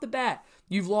 right off the bat,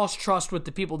 you've lost trust with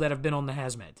the people that have been on the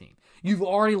hazmat team. You've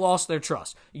already lost their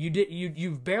trust.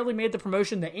 You've barely made the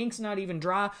promotion. The ink's not even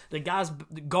dry. The guy's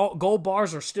gold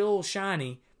bars are still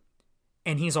shiny,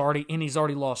 and he's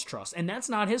already lost trust. And that's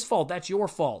not his fault. That's your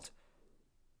fault.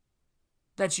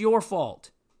 That's your fault.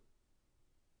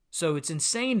 So it's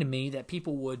insane to me that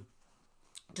people would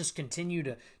just continue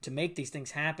to make these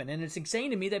things happen. And it's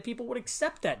insane to me that people would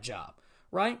accept that job,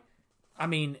 right? I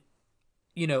mean,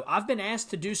 I've been asked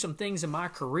to do some things in my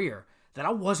career that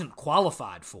I wasn't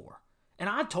qualified for. And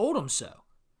I told them so.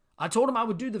 I told them I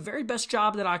would do the very best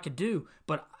job that I could do,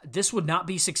 but this would not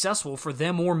be successful for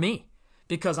them or me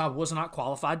because I was not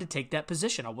qualified to take that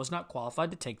position. I was not qualified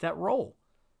to take that role.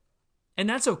 And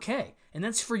that's okay. And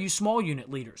that's for you small unit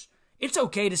leaders. It's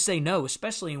okay to say no,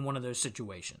 especially in one of those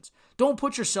situations. Don't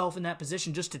put yourself in that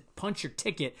position just to punch your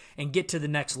ticket and get to the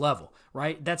next level,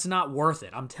 right? That's not worth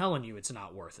it. I'm telling you, it's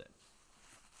not worth it.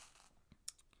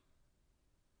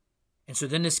 And so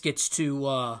then this gets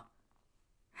to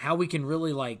how we can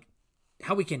really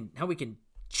how we can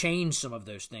change some of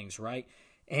those things, right?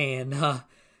 And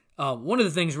one of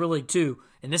the things really too,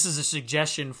 and this is a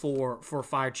suggestion for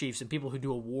fire chiefs and people who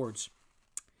do awards.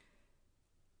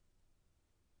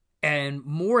 And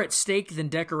more at stake than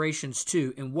decorations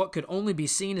too, in what could only be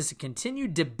seen as a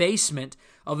continued debasement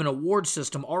of an award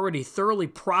system already thoroughly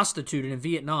prostituted in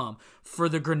Vietnam for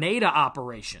the Grenada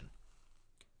operation,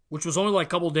 which was only like a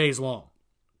couple days long.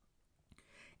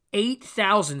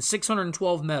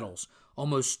 8,612 medals,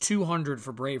 almost 200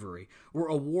 for bravery, were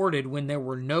awarded when there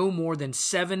were no more than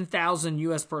 7,000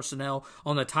 U.S. personnel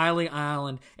on the Tile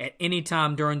Island at any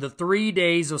time during the 3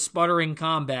 days of sputtering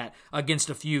combat against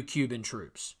a few Cuban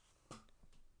troops.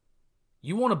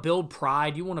 You want to build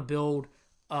pride, you want to build,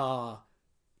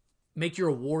 make your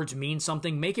awards mean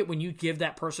something, make it when you give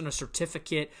that person a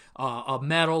certificate, a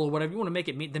medal, or whatever, you want to make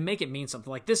it mean, then make it mean something.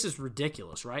 Like, this is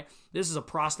ridiculous, right? This is a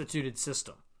prostituted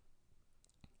system.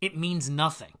 It means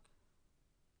nothing.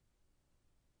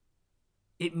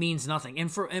 It means nothing.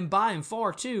 And by and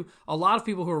far, too, a lot of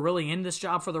people who are really in this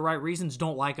job for the right reasons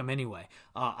don't like them anyway.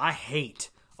 I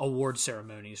hate award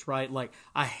ceremonies, right? Like,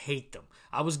 I hate them.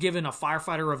 I was given a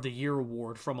Firefighter of the Year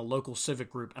award from a local civic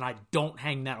group, and I don't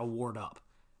hang that award up,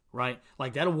 right?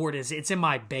 Like, that award it's in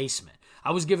my basement.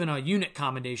 I was given a unit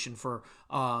commendation for,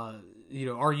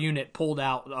 our unit pulled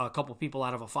out a couple people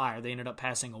out of a fire. They ended up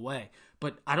passing away.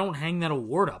 But I don't hang that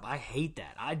award up. I hate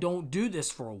that. I don't do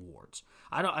this for awards.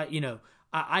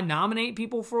 I nominate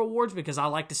people for awards because I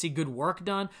like to see good work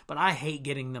done, but I hate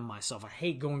getting them myself. I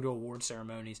hate going to award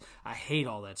ceremonies. I hate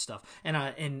all that stuff. And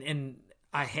I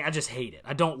just hate it.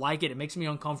 I don't like it. It makes me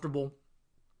uncomfortable.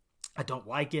 I don't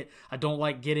like it. I don't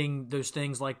like getting those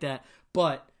things like that.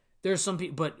 But there's some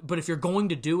people, but if you're going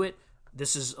to do it,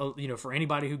 this is, for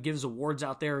anybody who gives awards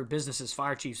out there, businesses,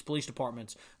 fire chiefs, police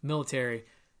departments, military,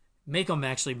 make them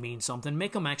actually mean something.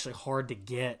 Make them actually hard to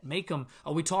get. Make them.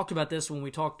 We talked about this when we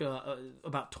talked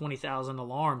about 20,000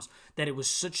 alarms. That it was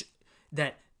such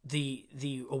that the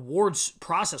awards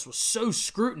process was so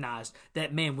scrutinized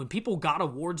that, man, when people got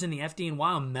awards in the FDNY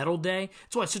on Medal Day,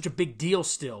 that's why it's such a big deal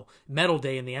still. Medal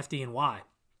Day in the FDNY.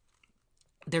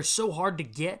 They're so hard to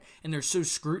get and they're so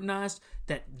scrutinized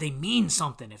that they mean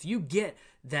something. If you get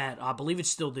that, I believe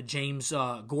it's still the James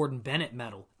Gordon Bennett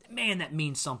Medal. Man, that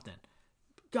means something.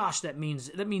 Gosh, that means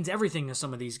everything to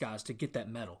some of these guys to get that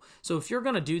medal. So if you're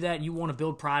going to do that and you want to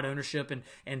build pride, ownership,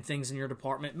 and things in your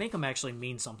department, make them actually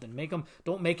mean something.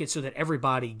 Don't make it so that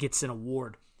everybody gets an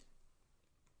award.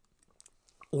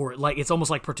 Or like it's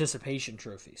almost like participation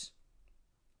trophies.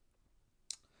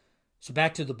 So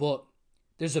back to the book.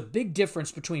 There's a big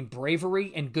difference between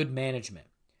bravery and good management.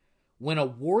 When a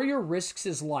warrior risks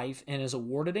his life and is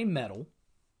awarded a medal,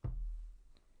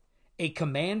 a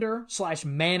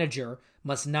commander/manager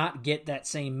must not get that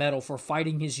same medal for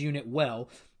fighting his unit well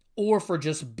or for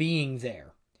just being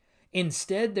there.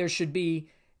 Instead, there should be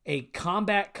a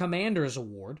Combat Commander's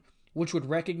Award, which would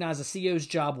recognize a CO's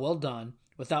job well done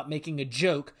without making a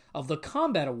joke of the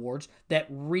combat awards that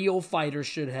real fighters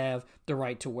should have the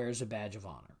right to wear as a badge of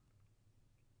honor.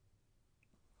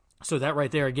 So that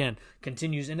right there, again,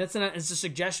 continues, and it's a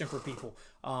suggestion for people.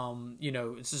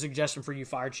 It's a suggestion for you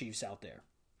fire chiefs out there.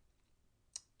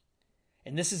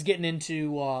 And this is getting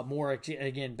into more,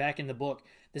 again, back in the book,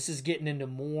 this is getting into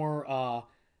more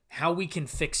how we can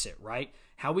fix it, right?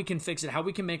 How we can fix it, how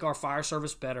we can make our fire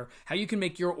service better, how you can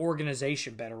make your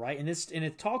organization better, right? And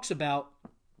it talks about,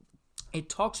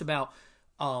 it's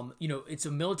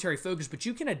a military focus, but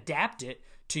you can adapt it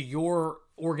to your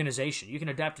organization. You can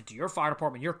adapt it to your fire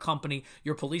department, your company,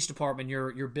 your police department,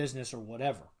 your business, or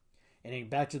whatever. And then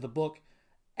back to the book,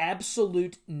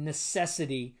 absolute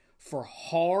necessity for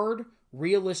hard,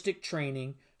 realistic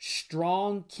training,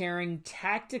 strong, caring,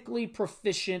 tactically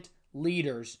proficient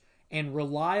leaders, and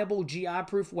reliable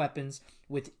GI-proof weapons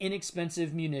with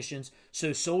inexpensive munitions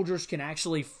so soldiers can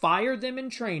actually fire them in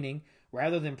training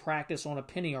rather than practice on a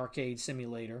penny arcade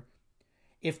simulator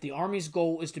if the Army's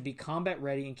goal is to be combat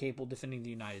ready and capable of defending the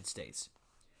United States.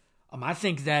 I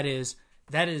think that is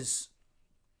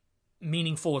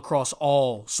meaningful across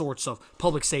all sorts of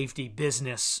public safety,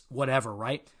 business, whatever,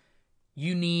 right?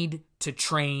 You need to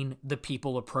train the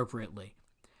people appropriately.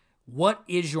 What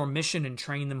is your mission, and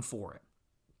train them for it,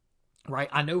 right?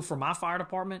 I know for my fire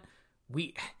department,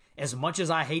 as much as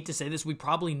I hate to say this, we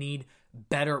probably need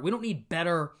better. We don't need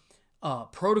better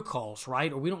protocols,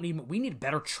 right? Or we need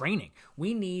better training.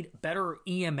 We need better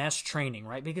EMS training,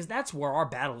 right? Because that's where our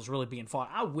battle is really being fought.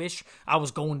 I wish I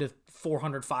was going to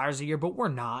 400 fires a year, but we're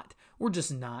not. We're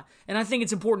just not. And I think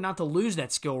it's important not to lose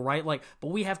that skill, right? But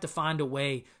we have to find a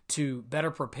way to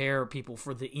better prepare people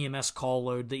for the EMS call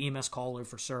load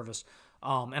for service.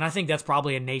 And I think that's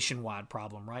probably a nationwide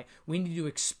problem, right? We need to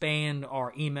expand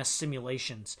our EMS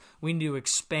simulations. We need to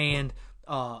expand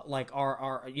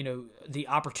our the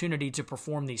opportunity to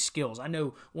perform these skills. I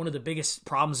know one of the biggest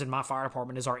problems in my fire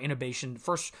department is our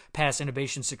first pass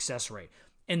intubation success rate.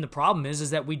 And the problem is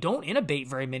that we don't intubate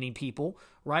very many people,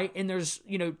 right? And there's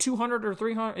 200 or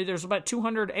 300, there's about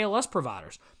 200 ALS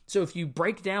providers. So if you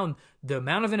break down the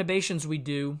amount of intubations we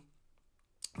do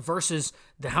versus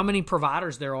how many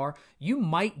providers there are, you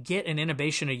might get an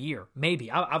intubation a year, maybe.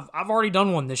 I've already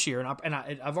done one this year, and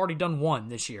I've already done one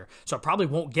this year, so I probably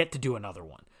won't get to do another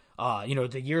one.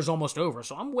 The year's almost over,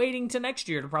 so I'm waiting to next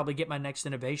year to probably get my next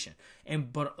intubation.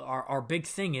 But our big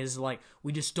thing is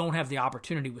we just don't have the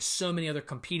opportunity with so many other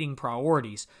competing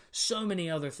priorities, so many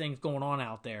other things going on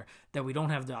out there, that we don't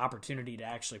have the opportunity to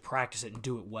actually practice it and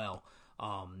do it well.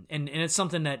 And it's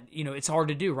something that, it's hard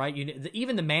to do, right?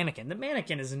 Even the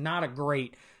mannequin is not a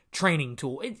great training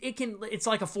tool. It's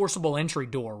like a forcible entry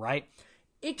door, right?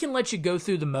 It can let you go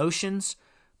through the motions,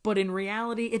 but in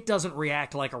reality, it doesn't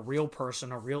react like a real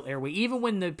person, a real airway. Even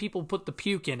when the people put the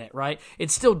puke in it, right? It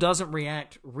still doesn't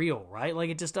react real, right?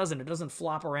 It just doesn't. It doesn't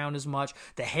flop around as much.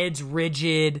 The head's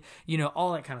rigid,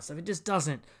 all that kind of stuff. It just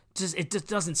doesn't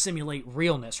simulate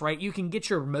realness, right? You can get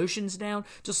your emotions down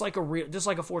just like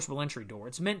a forcible entry door.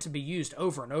 It's meant to be used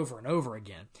over and over and over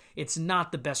again. It's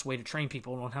not the best way to train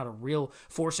people on how to real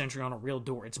force entry on a real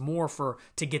door. It's more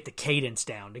to get the cadence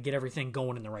down, to get everything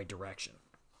going in the right direction.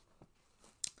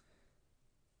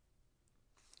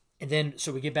 And then,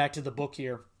 so we get back to the book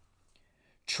here.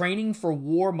 Training for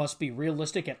war must be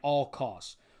realistic at all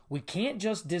costs. We can't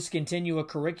just discontinue a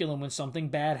curriculum when something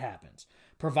bad happens,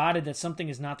 provided that something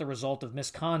is not the result of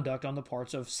misconduct on the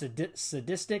parts of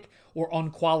sadistic or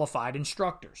unqualified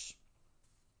instructors.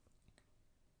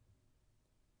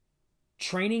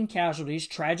 Training casualties,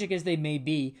 tragic as they may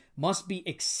be, must be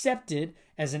accepted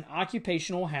as an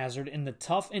occupational hazard in the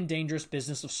tough and dangerous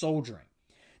business of soldiering.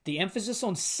 The emphasis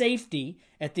on safety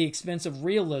at the expense of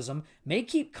realism may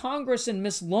keep Congress and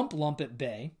Miss Lump Lump at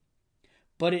bay,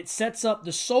 but it sets up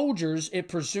the soldiers it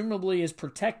presumably is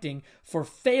protecting for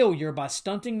failure by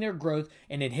stunting their growth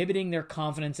and inhibiting their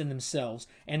confidence in themselves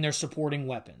and their supporting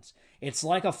weapons. It's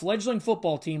like a fledgling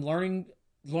football team learning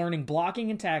blocking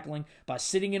and tackling by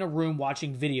sitting in a room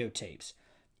watching videotapes.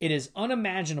 It is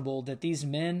unimaginable that these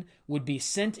men would be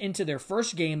sent into their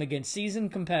first game against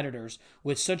seasoned competitors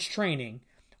with such training,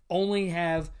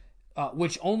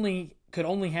 which could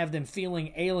only have them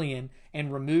feeling alien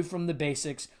and removed from the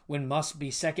basics when must be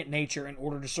second nature in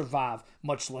order to survive,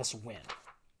 much less win.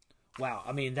 Wow,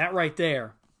 I mean, that right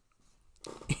there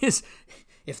is,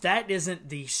 if that isn't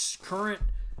the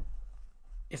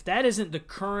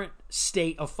current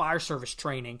state of fire service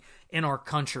training in our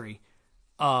country,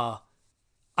 I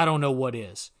don't know what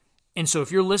is. And so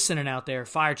if you're listening out there,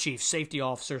 fire chiefs, safety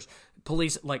officers,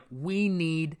 police, we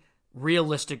need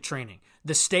realistic training.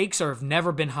 The stakes have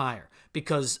never been higher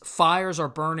because fires are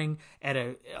burning at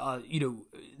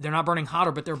they're not burning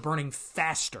hotter, but they're burning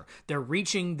faster. They're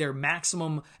reaching their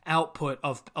maximum output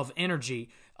of energy,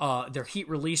 their heat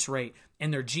release rate,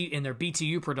 and their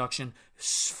BTU production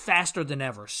faster than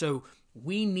ever. So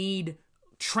we need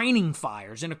training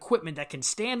fires and equipment that can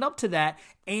stand up to that,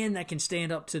 and that can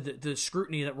stand up to the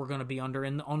scrutiny that we're going to be under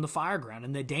on the fire ground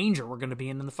and the danger we're going to be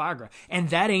in the fire ground. And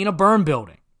that ain't a burn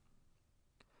building.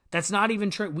 That's not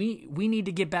even true. We need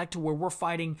to get back to where we're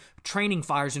fighting training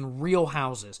fires in real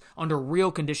houses under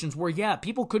real conditions where,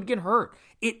 people could get hurt.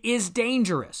 It is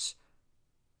dangerous.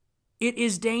 It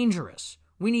is dangerous.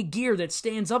 We need gear that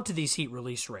stands up to these heat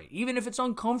release rate, even if it's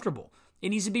uncomfortable. It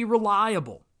needs to be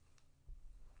reliable.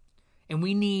 And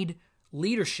we need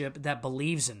leadership that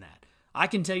believes in that. I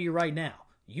can tell you right now,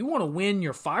 you want to win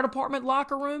your fire department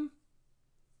locker room?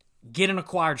 Get an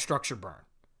acquired structure burn.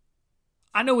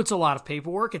 I know it's a lot of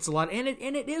paperwork. It's a lot, and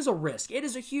it is a risk. It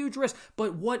is a huge risk.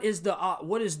 But what is the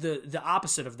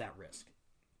opposite of that risk?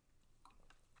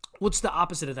 What's the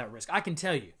opposite of that risk? I can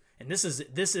tell you, and this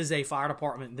is a fire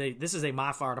department. This is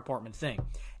my fire department thing.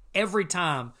 Every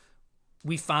time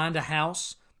we find a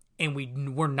house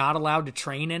and we're not allowed to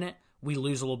train in it, we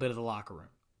lose a little bit of the locker room.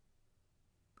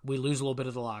 We lose a little bit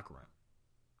of the locker room.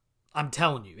 I'm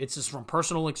telling you, it's just from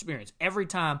personal experience. Every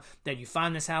time that you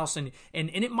find this house, and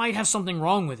it might have something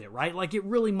wrong with it, right? Like it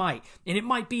really might. And it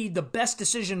might be the best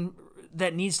decision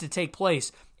that needs to take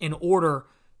place in order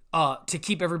to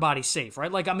keep everybody safe,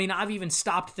 right? Like, I mean, I've even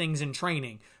stopped things in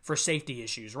training for safety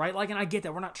issues, right? Like, and I get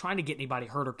that we're not trying to get anybody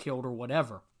hurt or killed or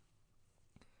whatever.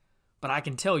 But I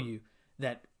can tell you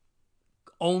that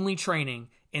only training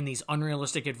in these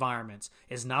unrealistic environments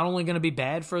is not only going to be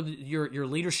bad for your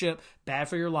leadership, bad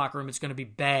for your locker room, it's going to be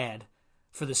bad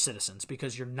for the citizens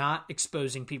because you're not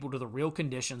exposing people to the real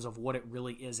conditions of what it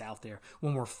really is out there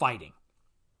when we're fighting.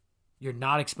 You're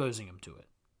not exposing them to it.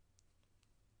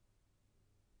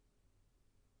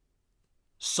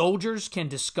 Soldiers can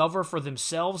discover for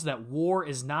themselves that war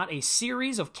is not a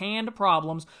series of canned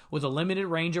problems with a limited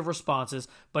range of responses,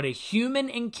 but a human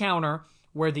encounter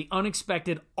where the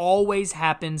unexpected always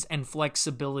happens and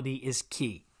flexibility is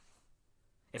key.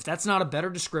 If that's not a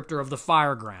better descriptor of the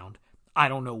fire ground, I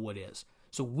don't know what is.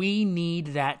 So we need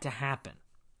that to happen,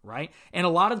 right? And a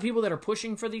lot of the people that are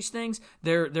pushing for these things,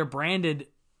 they're branded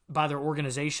by their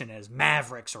organization as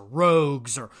mavericks or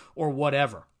rogues or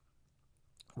whatever,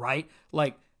 right?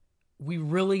 Like, we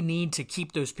really need to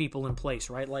keep those people in place,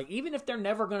 right? Like, even if they're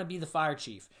never going to be the fire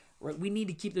chief, right, we need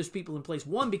to keep those people in place.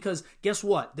 One, because guess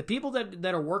what? The people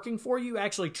that are working for you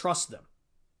actually trust them.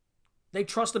 They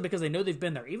trust them because they know they've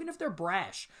been there, even if they're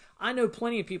brash. I know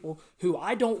plenty of people who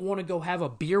I don't want to go have a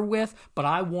beer with, but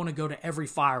I want to go to every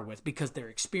fire with because they're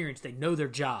experienced. They know their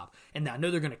job, and I know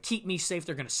they're going to keep me safe.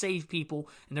 They're going to save people,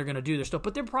 and they're going to do their stuff.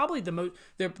 But they're probably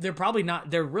they're probably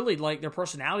not. They're really like their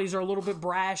personalities are a little bit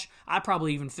brash. I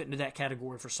probably even fit into that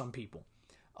category for some people.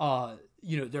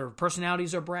 Their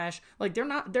personalities are brash. Like they're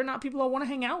not people I want to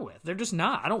hang out with. They're just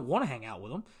not. I don't want to hang out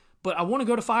with them, but I want to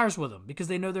go to fires with them because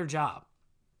they know their job.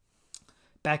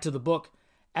 Back to the book.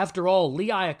 After all, Lee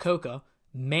Iacocca,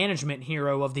 management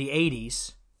hero of the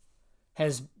 80s,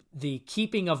 has the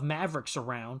keeping of mavericks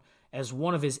around as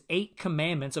one of his 8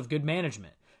 commandments of good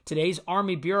management. Today's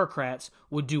Army bureaucrats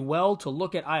would do well to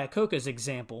look at Iacocca's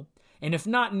example, and if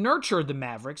not nurture the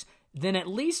mavericks, then at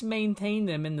least maintain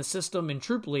them in the system in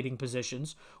troop leading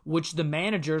positions, which the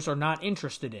managers are not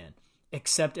interested in,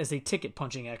 except as a ticket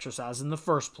punching exercise in the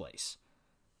first place.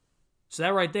 So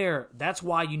that right there, that's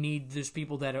why you need those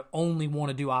people that only want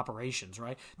to do operations,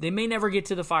 right? They may never get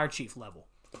to the fire chief level,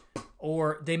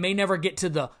 or they may never get to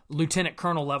the lieutenant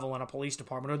colonel level in a police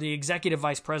department or the executive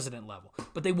vice president level,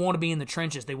 but they want to be in the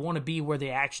trenches. They want to be where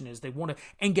the action is. They want to,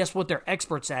 and guess what? They're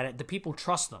experts at it. The people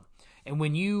trust them. And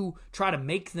when you try to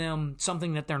make them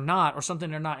something that they're not or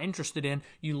something they're not interested in,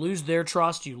 you lose their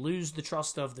trust. You lose the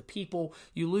trust of the people.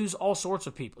 You lose all sorts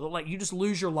of people. Like, you just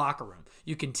lose your locker room.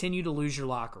 You continue to lose your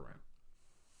locker room.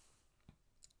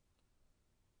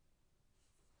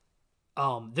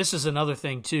 This is another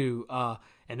thing too,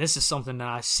 and this is something that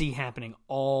I see happening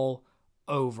all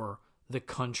over the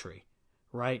country,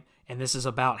 right? And this is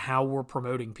about how we're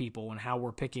promoting people and how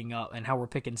we're picking up and how we're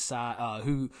picking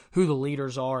who the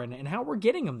leaders are and how we're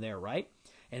getting them there, right?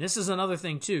 And this is another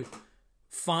thing too.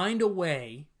 Find a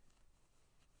way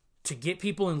to get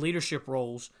people in leadership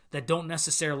roles that don't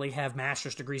necessarily have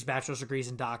master's degrees, bachelor's degrees,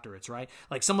 and doctorates, right?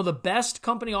 Like some of the best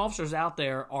company officers out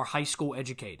there are high school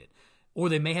educated. Or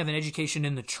they may have an education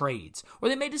in the trades. Or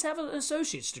they may just have an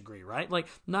associate's degree, right? Like,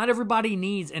 not everybody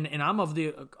needs, and I'm of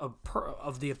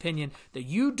the opinion that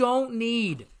you don't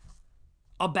need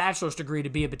a bachelor's degree to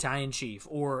be a battalion chief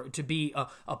or to be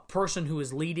a person who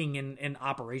is leading in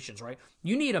operations, right?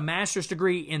 You need a master's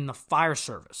degree in the fire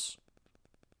service.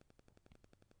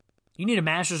 You need a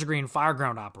master's degree in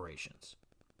fireground operations.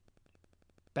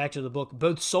 Back to the book.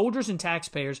 Both soldiers and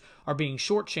taxpayers are being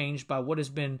shortchanged by what has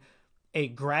been a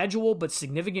gradual but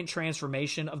significant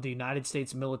transformation of the United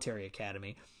States Military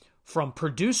Academy from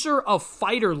producer of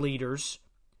fighter leaders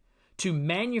to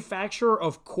manufacturer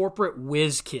of corporate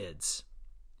whiz kids.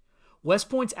 West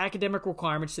Point's academic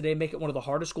requirements today make it one of the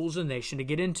hardest schools in the nation to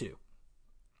get into.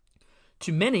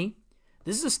 To many,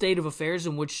 this is a state of affairs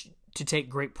in which to take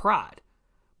great pride.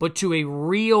 But to a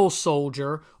real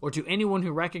soldier or to anyone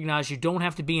who recognizes you don't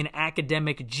have to be an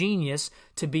academic genius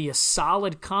to be a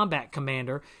solid combat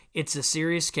commander, it's a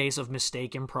serious case of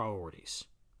mistaken priorities.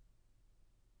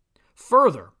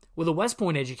 Further, with a West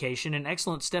Point education, an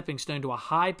excellent stepping stone to a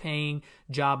high-paying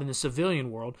job in the civilian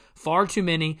world, far too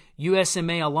many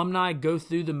USMA alumni go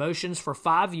through the motions for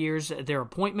 5 years at their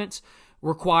appointments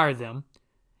require them,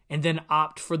 and then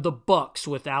opt for the bucks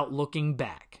without looking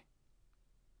back.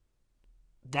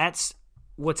 That's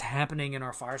what's happening in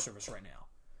our fire service right now.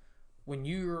 When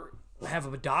you're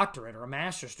have a doctorate or a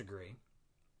master's degree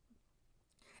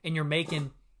and you're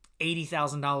making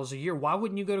 $80,000 a year, why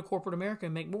wouldn't you go to corporate America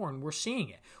and make more? And we're seeing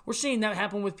it. We're seeing that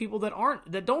happen with people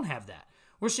that don't have that.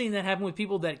 We're seeing that happen with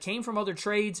people that came from other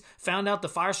trades, found out the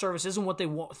fire service isn't what they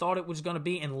thought it was going to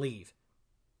be, and leave.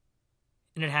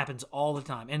 And it happens all the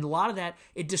time. And a lot of that,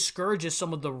 it discourages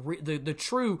some of the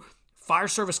true fire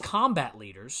service combat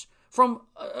leaders from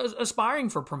aspiring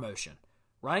for promotion,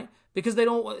 right? Because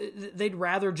they'd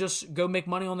rather just go make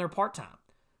money on their part-time,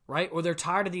 right? Or they're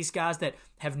tired of these guys that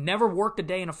have never worked a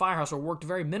day in a firehouse or worked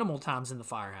very minimal times in the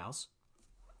firehouse.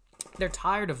 They're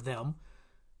tired of them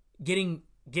getting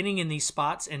in these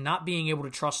spots and not being able to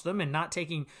trust them and not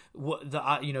taking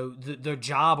the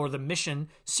job or the mission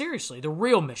seriously, the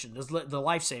real mission, the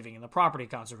life-saving and the property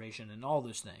conservation and all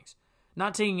those things,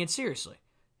 not taking it seriously.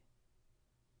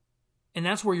 And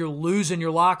that's where you're losing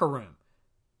your locker room,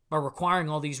 by requiring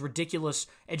all these ridiculous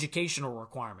educational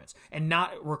requirements and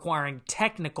not requiring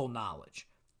technical knowledge.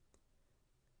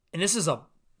 And this is a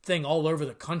thing all over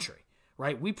the country,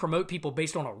 right? We promote people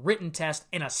based on a written test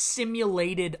in a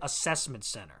simulated assessment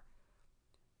center,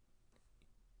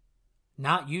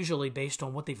 not usually based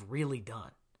on what they've really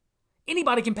done.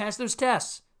 Anybody can pass those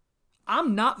tests.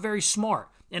 I'm not very smart,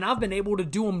 and I've been able to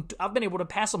do them. I've been able to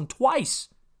pass them twice.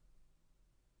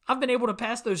 I've been able to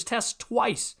pass those tests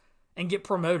twice and get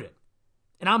promoted.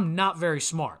 And I'm not very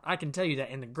smart. I can tell you that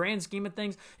in the grand scheme of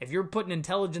things, if you're putting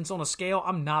intelligence on a scale,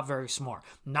 I'm not very smart.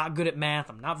 I'm not good at math.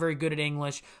 I'm not very good at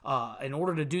English. In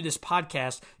order to do this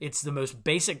podcast, it's the most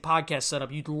basic podcast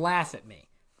setup. You'd laugh at me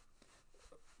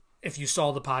if you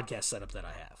saw the podcast setup that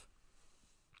I have.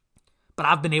 But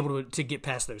I've been able to get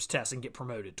past those tests and get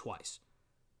promoted twice.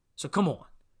 So come on.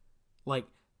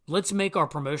 Let's make our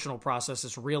promotional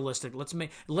processes realistic.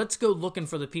 Let's go looking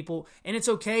for the people. And it's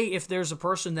okay if there's a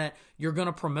person that you're going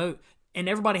to promote and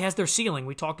everybody has their ceiling.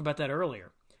 We talked about that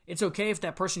earlier. It's okay if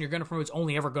that person you're going to promote is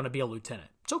only ever going to be a lieutenant.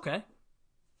 It's okay.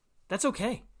 That's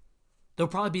okay. They'll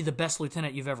probably be the best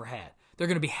lieutenant you've ever had. They're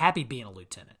going to be happy being a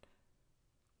lieutenant.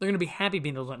 They're going to be happy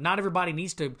being a lieutenant. Not everybody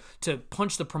needs to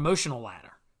punch the promotional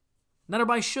ladder. Not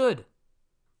everybody should.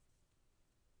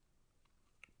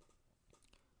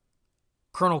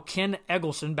 Colonel Ken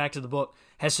Eggleston, back to the book,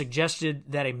 has suggested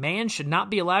that a man should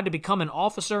not be allowed to become an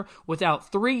officer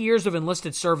without 3 years of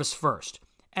enlisted service first.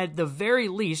 At the very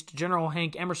least, General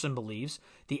Hank Emerson believes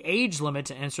the age limit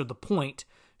to answer the point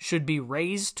should be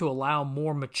raised to allow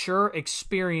more mature,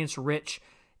 experience-rich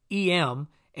EM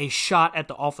a shot at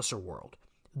the officer world.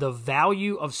 The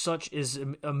value of such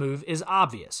a move is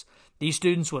obvious. These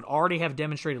students would already have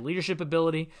demonstrated leadership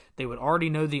ability, they would already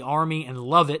know the Army and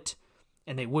love it,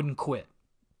 and they wouldn't quit.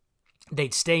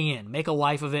 They'd stay in, make a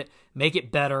life of it, make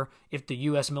it better. If the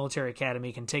U.S. Military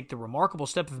Academy can take the remarkable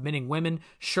step of admitting women,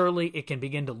 surely it can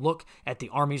begin to look at the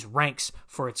Army's ranks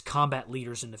for its combat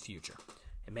leaders in the future.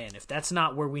 And man, if that's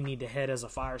not where we need to head as a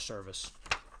fire service,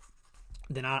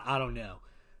 then I don't know.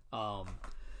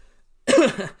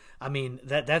 I mean,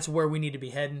 that's where we need to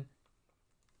be heading.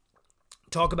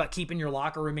 Talk about keeping your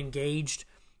locker room engaged,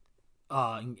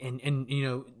 and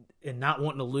not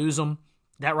wanting to lose them.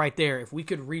 That right there, if we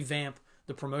could revamp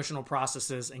the promotional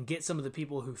processes and get some of the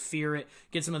people who fear it,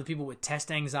 get some of the people with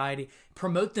test anxiety,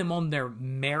 promote them on their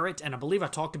merit. And I believe I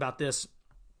talked about this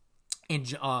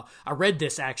I read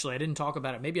this actually. I didn't talk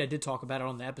about it. Maybe I did talk about it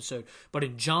on the episode. But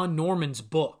in John Norman's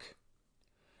book,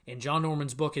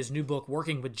 his new book,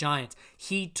 Working with Giants,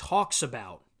 he talks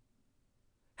about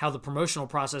how the promotional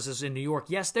process is in New York.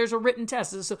 Yes, there's a written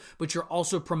test, but you're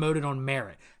also promoted on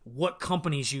merit. What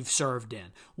companies you've served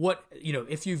in.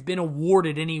 If you've been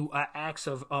awarded any acts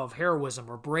of heroism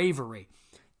or bravery,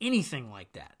 anything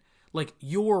like that. Like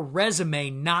your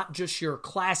resume, not just your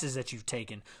classes that you've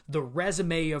taken, the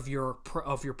resume of your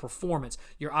performance,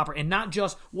 and not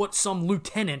just what some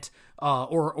lieutenant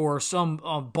or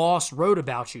some boss wrote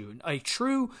about you. A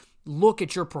true look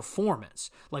at your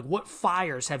performance. Like, what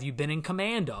fires have you been in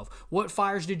command of? What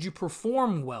fires did you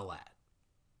perform well at?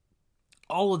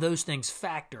 All of those things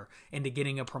factor into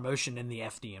getting a promotion in the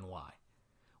FDNY.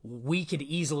 We could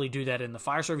easily do that in the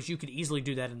fire service. You could easily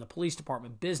do that in the police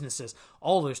department, businesses,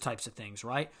 all those types of things,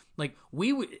 right? Like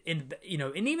we would, and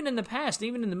even in the past,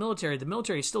 even in the military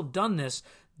has still done this.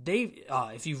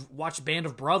 If you've watched Band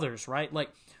of Brothers, right? Like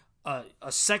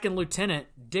a second lieutenant,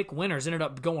 Dick Winters, ended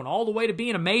up going all the way to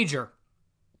being a major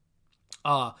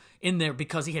in there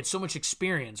because he had so much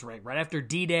experience, right after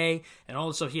D-Day and all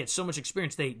this stuff. He had so much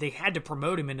experience. They had to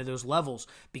promote him into those levels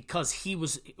because he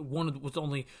was one of the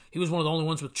only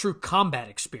ones with true combat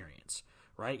experience,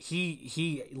 right?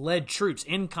 He led troops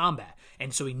in combat,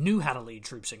 and so he knew how to lead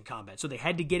troops in combat. So they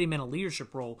had to get him in a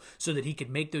leadership role so that he could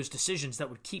make those decisions that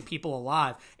would keep people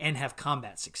alive and have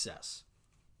combat success.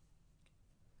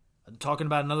 Talking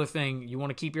about another thing, you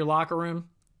want to keep your locker room?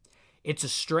 It's a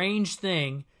strange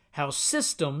thing how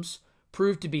systems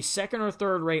proved to be second or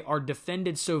third rate are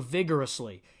defended so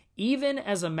vigorously, even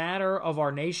as a matter of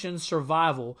our nation's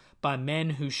survival by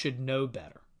men who should know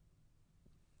better.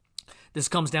 This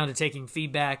comes down to taking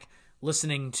feedback,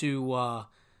 listening to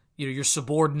your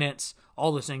subordinates,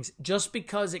 all those things. Just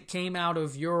because it came out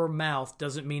of your mouth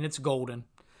doesn't mean it's golden.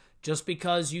 Just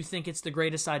because you think it's the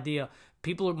greatest idea,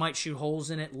 people might shoot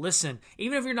holes in it. Listen,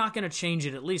 even if you're not going to change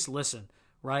it, at least listen,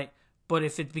 right? But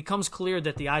if it becomes clear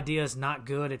that the idea is not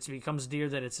good, it becomes clear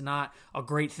that it's not a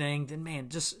great thing, then man,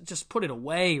 just put it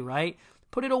away, right?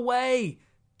 Put it away.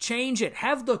 Change it.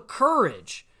 Have the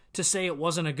courage to say it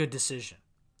wasn't a good decision.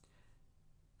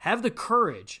 Have the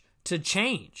courage to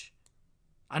change.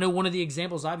 I know one of the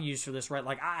examples I've used for this, right?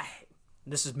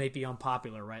 This is maybe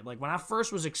unpopular, right? Like when I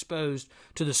first was exposed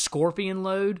to the Scorpion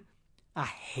load, I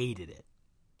hated it.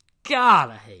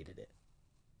 God, I hated it.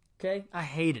 Okay? I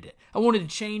hated it. I wanted to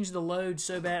change the load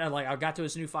so bad. I got to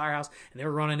this new firehouse and they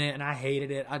were running it and I hated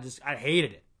it. I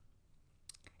hated it.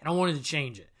 And I wanted to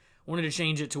change it. I wanted to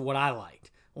change it to what I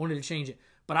liked. I wanted to change it.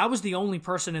 But I was the only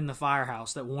person in the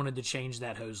firehouse that wanted to change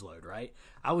that hose load, right?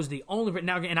 I was the only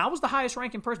and I was the highest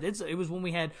ranking person. It was when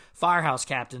we had firehouse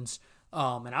captains.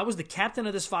 And I was the captain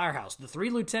of this firehouse. The 3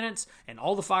 lieutenants and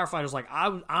all the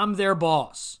firefighters, I'm their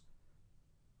boss.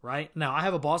 Right? Now, I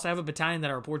have a boss. I have a battalion that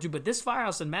I report to. But this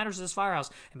firehouse, it matters to this firehouse.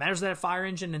 It matters to that fire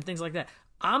engine and things like that.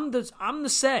 I'm the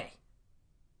say.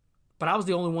 But I was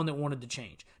the only one that wanted to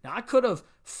change. Now, I could have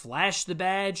flashed the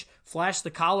badge, flashed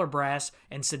the collar brass,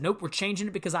 and said, nope, we're changing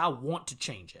it because I want to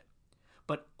change it.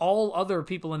 But all other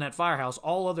people in that firehouse,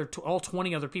 all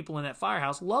 20 other people in that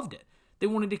firehouse loved it. They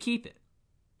wanted to keep it.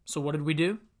 So what did we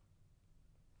do?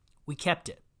 We kept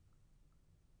it.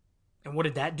 And what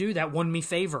did that do? That won me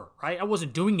favor, right? I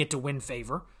wasn't doing it to win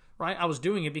favor, right? I was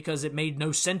doing it because it made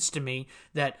no sense to me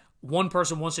that one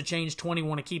person wants to change, 20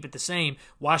 want to keep it the same.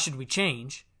 Why should we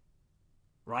change?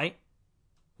 Right?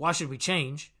 Why should we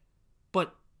change?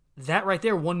 But that right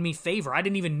there won me favor. I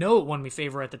didn't even know it won me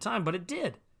favor at the time, but it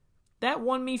did. That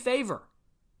won me favor.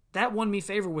 That won me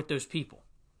favor with those people.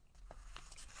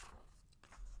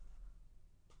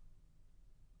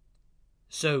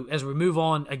 So as we move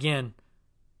on, again,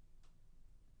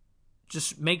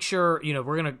 just make sure, we're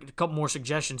going to, a couple more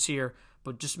suggestions here,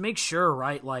 but just make sure,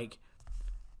 right,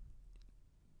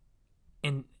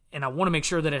 and I want to make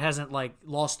sure that it hasn't,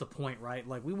 lost the point, right?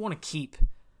 We want to keep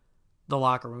the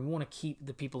locker room. We want to keep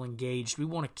the people engaged. We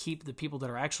want to keep the people that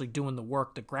are actually doing the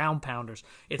work, the ground pounders.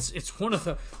 It's one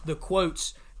of the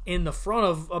quotes in the front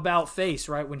of About Face,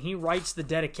 right, when he writes the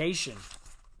dedication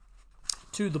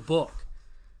to the book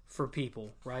for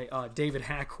people, right? David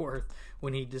Hackworth,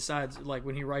 when he decides,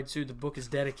 when he writes who the book is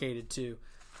dedicated to,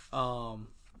 I'm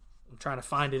trying to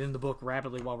find it in the book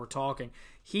rapidly while we're talking.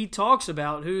 He talks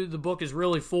about who the book is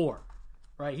really for,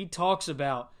 right? He talks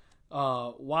about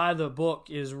why the book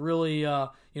is really,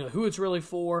 who it's really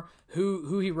for,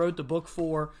 who he wrote the book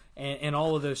for, and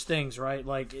all of those things, right?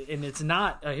 And it's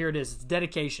not, here it is, it's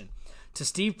dedication. To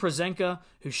Steve Prozenka,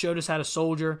 who showed us how to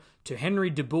soldier, to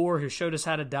Henry DeBoer, who showed us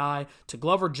how to die, to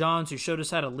Glover Johns, who showed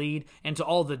us how to lead, and to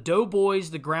all the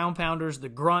doughboys, the ground pounders, the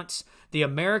grunts, the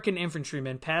American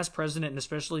infantrymen, past, present, and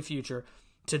especially future,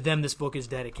 to them this book is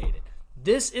dedicated.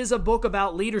 This is a book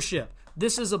about leadership.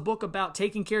 This is a book about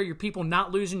taking care of your people,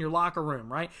 not losing your locker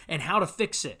room, right? And how to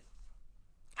fix it.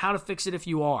 How to fix it if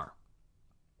you are.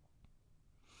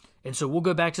 And so we'll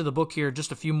go back to the book here,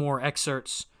 just a few more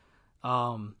excerpts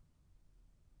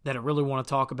that I really want to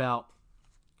talk about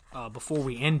before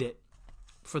we end it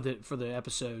for the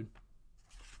episode.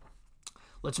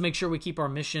 Let's make sure we keep our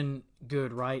mission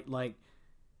good, right?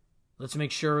 Let's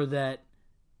make sure that,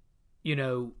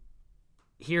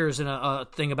 here's a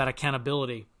thing about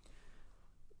accountability.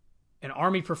 An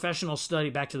Army professional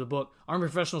study, back to the book, Army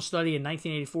professional study in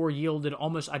 1984 yielded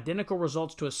almost identical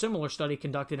results to a similar study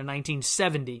conducted in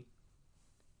 1970,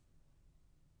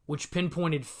 which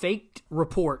pinpointed faked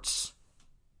reports,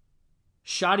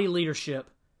 shoddy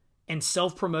leadership, and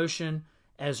self-promotion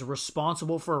as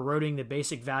responsible for eroding the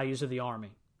basic values of the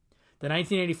Army. The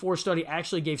 1984 study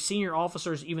actually gave senior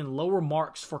officers even lower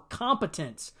marks for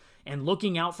competence and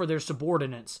looking out for their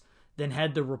subordinates than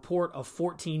had the report of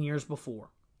 14 years before.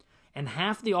 And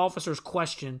half the officers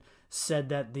questioned said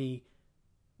that the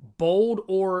bold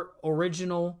or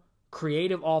original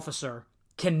creative officer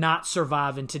cannot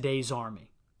survive in today's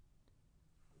Army.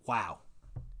 Wow.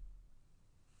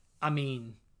 I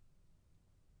mean,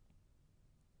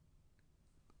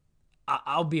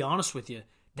 I'll be honest with you.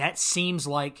 That seems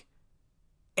like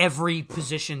every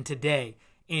position today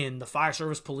in the fire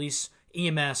service, police,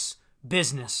 EMS,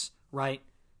 business, right?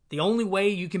 The only way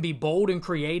you can be bold and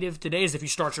creative today is if you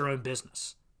start your own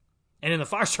business. And in the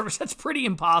fire service, that's pretty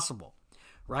impossible,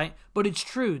 right? But it's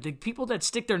true. The people that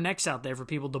stick their necks out there for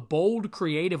people, the bold,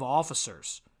 creative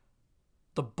officers,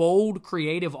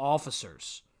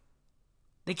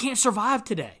 they can't survive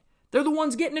today. They're the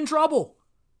ones getting in trouble.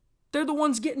 They're the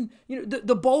ones getting,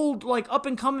 the bold, like,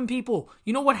 up-and-coming people.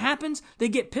 You know what happens? They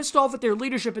get pissed off at their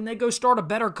leadership and they go start a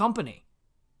better company.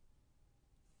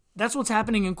 That's what's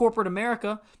happening in corporate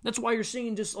America. That's why you're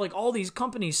seeing just, like, all these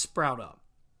companies sprout up.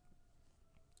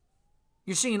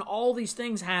 You're seeing all these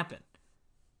things happen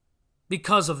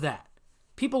because of that.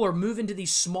 People are moving to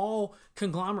these small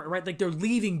conglomerate, right? Like, they're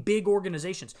leaving big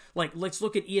organizations. Like, let's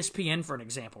look at ESPN for an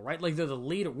example, right? Like, they're the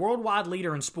worldwide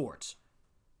leader in sports.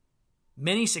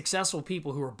 Many successful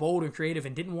people who are bold and creative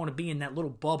and didn't want to be in that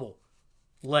little bubble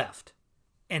left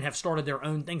and have started their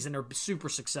own things, and they're super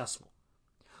successful.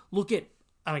 Look at,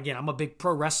 again, I'm a big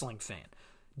pro wrestling fan.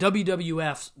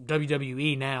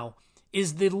 WWE now,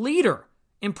 is the leader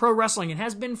in pro wrestling and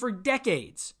has been for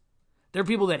decades. There are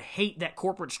people that hate that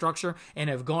corporate structure and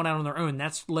have gone out on their own.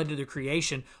 That's led to the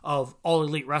creation of All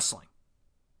Elite Wrestling.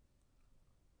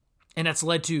 And that's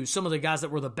led to some of the guys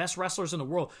that were the best wrestlers in the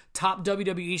world, top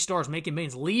WWE stars making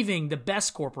millions, leaving the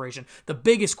best corporation, the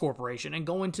biggest corporation, and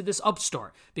going to this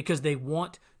upstart because they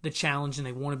want the challenge and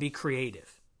they want to be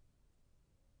creative.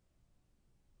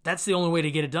 That's the only way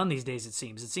to get it done these days, it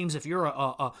seems. It seems if you're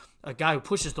a guy who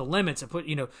pushes the limits and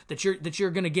that you're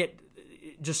going to get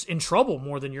just in trouble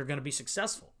more than you're going to be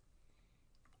successful.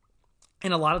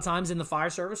 And a lot of times in the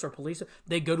fire service or police,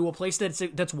 they go to a place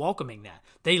that's welcoming that.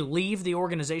 They leave the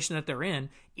organization that they're in,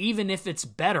 even if it's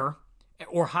better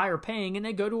or higher paying, and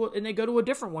they go to a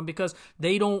different one because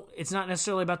it's not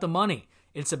necessarily about the money.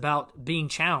 It's about being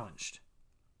challenged.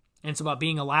 And it's about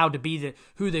being allowed to be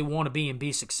who they want to be and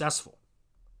be successful.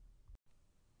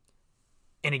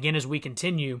 And again, as we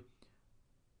continue,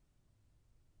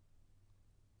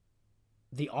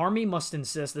 the Army must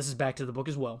insist, this is back to the book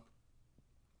as well,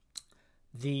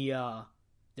 the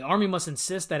Army must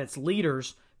insist that its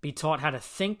leaders be taught how to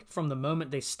think from the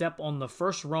moment they step on the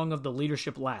first rung of the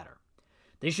leadership ladder.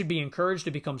 They should be encouraged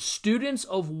to become students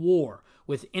of war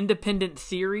with independent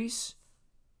theories,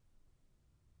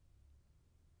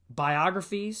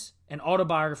 biographies, and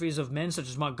autobiographies of men such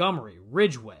as Montgomery,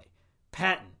 Ridgway,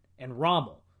 Patton, and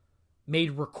Rommel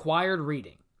made required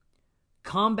reading.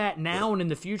 Combat now and in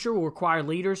the future will require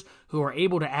leaders who are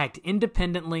able to act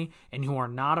independently and who are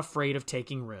not afraid of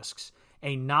taking risks.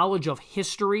 A knowledge of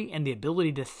history and the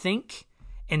ability to think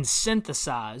and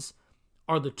synthesize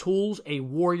are the tools a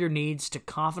warrior needs to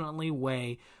confidently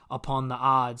weigh upon the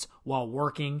odds while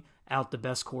working out the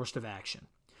best course of action.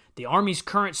 The Army's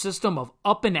current system of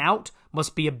up and out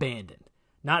must be abandoned.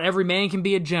 Not every man can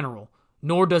be a general,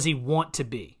 nor does he want to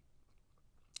be.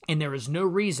 And there is no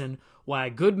reason why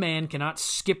a good man cannot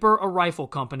skipper a rifle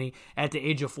company at the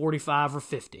age of 45 or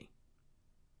 50.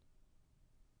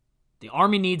 The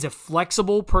Army needs a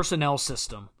flexible personnel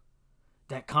system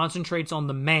that concentrates on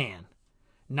the man,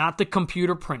 not the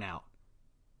computer printout.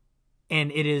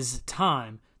 And it is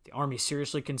time the Army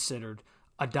seriously considered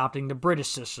adopting the British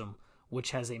system,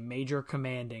 which has a major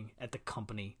commanding at the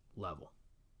company level.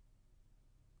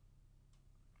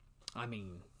 I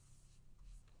mean,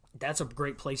 that's a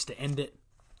great place to end it.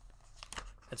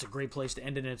 That's a great place to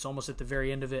end it, and it's almost at the very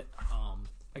end of it.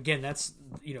 Again, that's,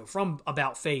 from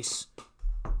About Face,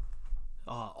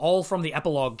 all from the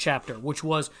epilogue chapter, which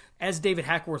was, as David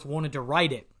Hackworth wanted to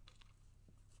write it,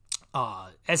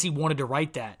 as he wanted to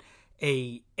write that,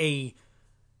 and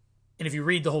if you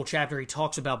read the whole chapter, he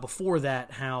talks about before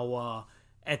that how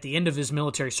at the end of his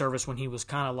military service, when he was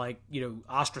kind of like,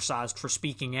 ostracized for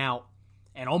speaking out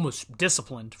and almost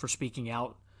disciplined for speaking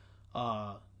out,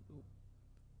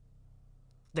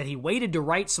 that he waited to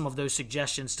write some of those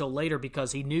suggestions till later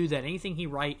because he knew that anything he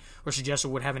write or suggested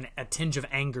would have a tinge of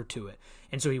anger to it.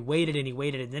 And so he waited,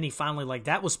 and then he finally,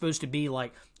 that was supposed to be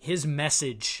his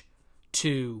message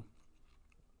to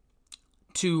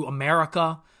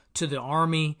America, to the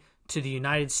Army, to the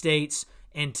United States,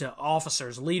 and to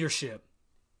officers, leadership,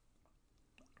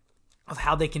 of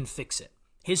how they can fix it.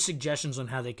 His suggestions on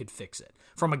how they could fix it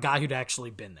from a guy who'd actually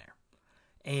been there.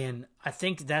 And I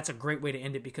think that's a great way to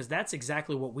end it because that's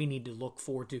exactly what we need to look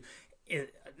forward to.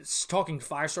 It's talking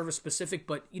fire service specific,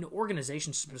 but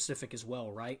organization specific as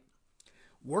well, right?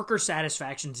 Worker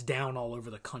satisfaction's down all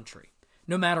over the country,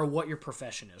 no matter what your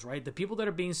profession is, right? The people that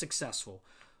are being successful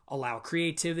allow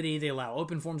creativity. They allow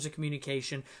open forms of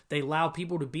communication. They allow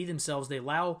people to be themselves. They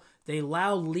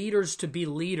allow leaders to be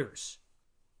leaders.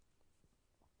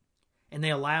 And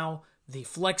they allow the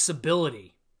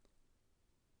flexibility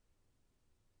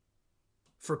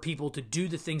for people to do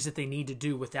the things that they need to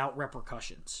do without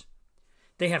repercussions.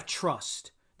 They have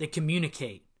trust. They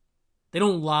communicate. They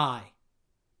don't lie.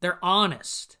 They're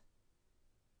honest.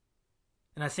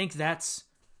 And I think that's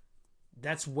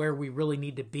where we really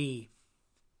need to be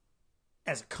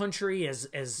as a country,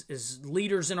 as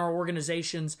leaders in our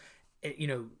organizations, you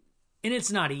know, and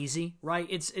it's not easy, right?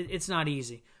 It's not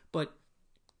easy, but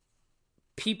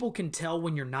people can tell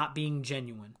when you're not being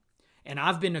genuine. And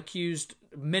I've been accused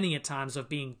many a times of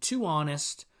being too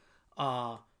honest,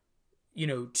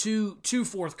 too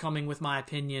forthcoming with my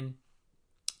opinion.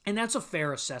 And that's a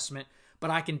fair assessment, but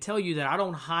I can tell you that I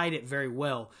don't hide it very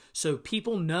well. So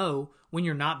people know when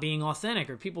you're not being authentic,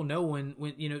 or people know when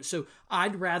so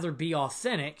I'd rather be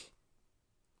authentic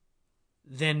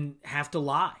than have to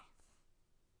lie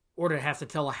or to have to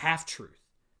tell a half-truth.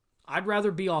 I'd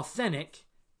rather be authentic.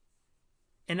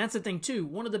 And that's the thing too.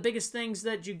 One of the biggest things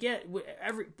that you get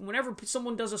whenever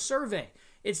someone does a survey,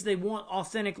 it's they want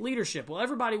authentic leadership. Well,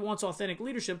 everybody wants authentic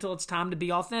leadership till it's time to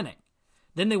be authentic.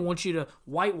 Then they want you to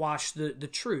whitewash the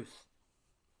truth.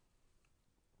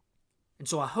 And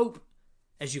so I hope,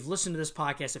 as you've listened to this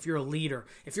podcast, if you're a leader,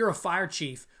 if you're a fire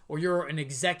chief, or you're an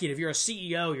executive, you're a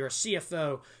CEO, you're a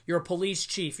CFO, you're a police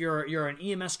chief, you're an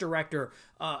EMS director,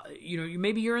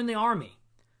 maybe you're in the Army.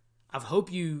 I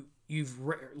hope you've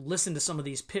listened to some of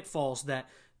these pitfalls that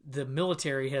the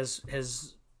military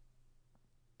has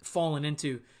fallen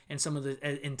into,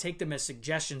 and take them as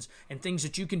suggestions and things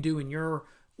that you can do in your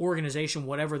organization,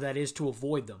 whatever that is, to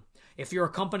avoid them. If you're a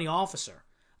company officer,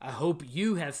 I hope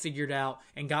you have figured out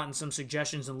and gotten some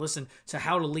suggestions and listened to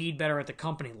how to lead better at the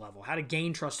company level, how to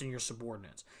gain trust in your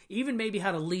subordinates, even maybe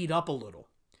how to lead up a little.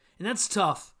 And that's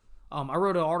tough. I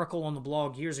wrote an article on the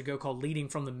blog years ago called Leading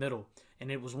from the Middle, and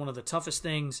it was one of the toughest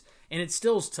things, and it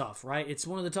still is tough, right? It's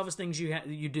one of the toughest things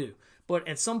you do. But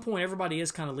at some point, everybody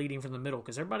is kind of leading from the middle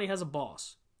because everybody has a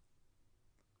boss,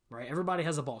 right? Everybody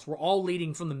has a boss. We're all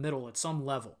leading from the middle at some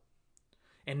level.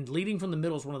 And leading from the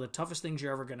middle is one of the toughest things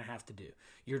you're ever going to have to do.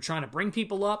 You're trying to bring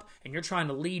people up, and you're trying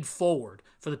to lead forward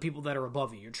for the people that are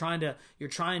above you. You're trying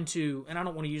to, and I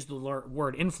don't want to use the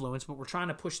word influence, but we're trying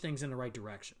to push things in the right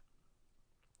direction.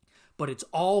 But it's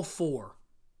all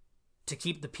to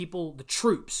keep the people, the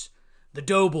troops, the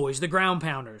doughboys, the ground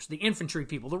pounders, the infantry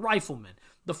people, the riflemen,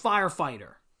 the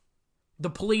firefighter, the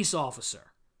police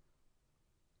officer,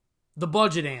 the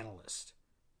budget analyst.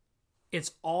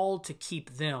 It's all to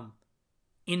keep them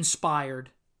inspired,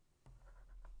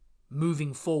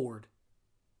 moving forward,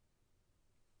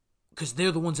 because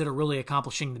they're the ones that are really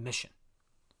accomplishing the mission.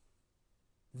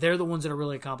 They're the ones that are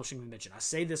really accomplishing the mission. I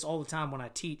say this all the time when I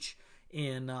teach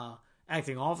in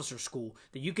acting officer school,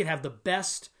 that you can have the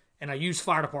best, and I use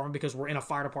fire department because we're in a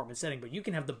fire department setting, but you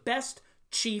can have the best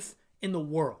chief in the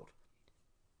world.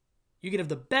 You can have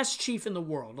the best chief in the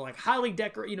world, like highly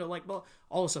decorated,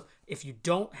 all this stuff. If you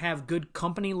don't have good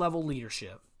company level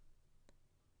leadership,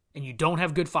 and you don't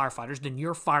have good firefighters, then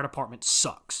your fire department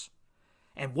sucks.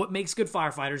 And what makes good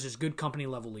firefighters is good company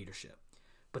level leadership.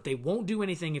 But they won't do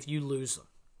anything if you lose them.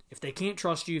 If they can't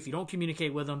trust you, if you don't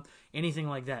communicate with them, anything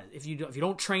like that. If you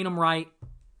don't train them right,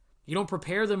 you don't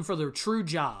prepare them for their true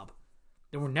job,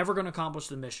 then we're never going to accomplish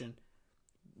the mission.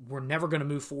 We're never going to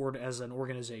move forward as an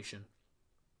organization.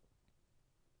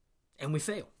 And we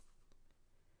fail.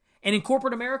 And in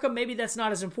corporate America, maybe that's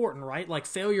not as important, right? Like,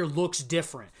 failure looks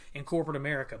different in corporate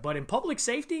America. But in public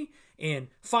safety, in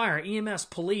fire, EMS,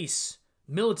 police,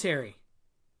 military,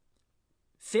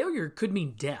 failure could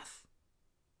mean death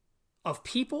of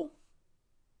people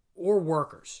or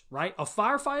workers, right? Of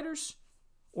firefighters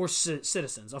or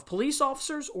citizens, of police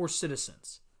officers or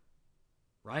citizens,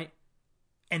 right?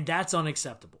 And that's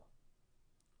unacceptable.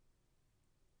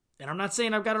 And I'm not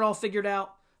saying I've got it all figured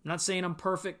out. I'm not saying I'm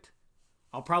perfect.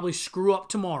 I'll probably screw up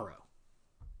tomorrow.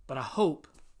 But I hope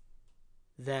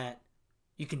that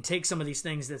you can take some of these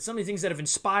things that have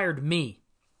inspired me,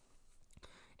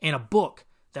 and a book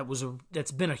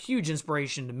that's been a huge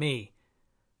inspiration to me,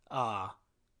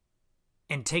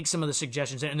 and take some of the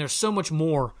suggestions. And there's so much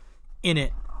more in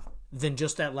it than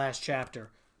just that last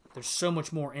chapter. There's so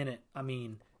much more in it. I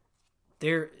mean,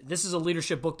 this is a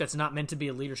leadership book that's not meant to be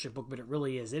a leadership book, but it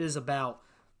really is. It is about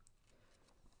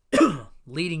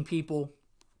leading people.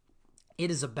 It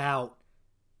is about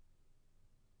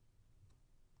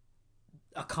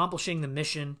accomplishing the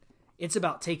mission. It's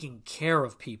about taking care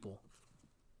of people.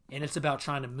 And it's about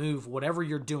trying to move whatever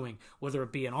you're doing, whether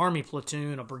it be an army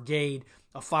platoon, a brigade,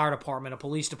 a fire department, a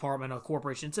police department, a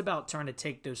corporation. It's about trying to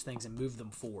take those things and move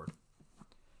them forward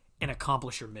and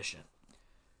accomplish your mission.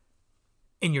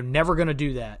 And you're never going to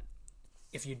do that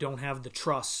if you don't have the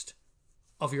trust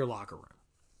of your locker room.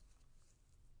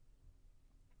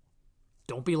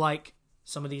 Don't be like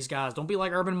some of these guys. Don't be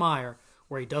like Urban Meyer,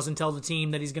 where he doesn't tell the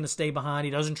team that he's going to stay behind.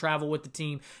 He doesn't travel with the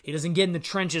team. He doesn't get in the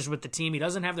trenches with the team. He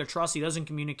doesn't have their trust. He doesn't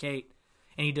communicate.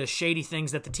 And he does shady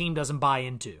things that the team doesn't buy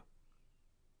into.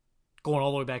 Going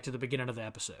all the way back to the beginning of the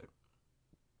episode.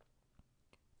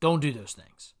 Don't do those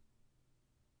things.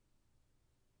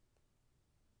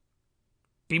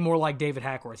 Be more like David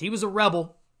Hackworth. He was a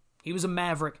rebel. He was a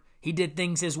maverick. He did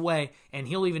things his way. And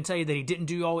he'll even tell you that he didn't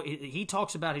do all... He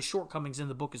talks about his shortcomings in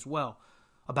the book as well.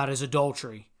 About his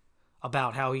adultery.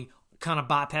 About how he kind of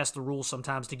bypassed the rules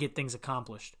sometimes to get things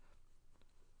accomplished.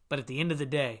 But at the end of the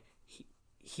day,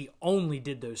 he only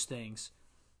did those things,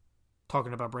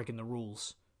 talking about breaking the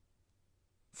rules,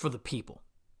 for the people.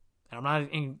 And I'm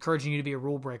not encouraging you to be a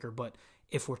rule breaker, but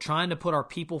if we're trying to put our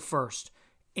people first,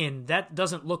 and that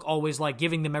doesn't look always like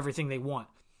giving them everything they want.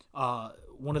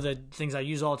 One of the things I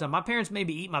use all the time, my parents made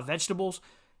me eat my vegetables,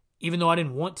 even though I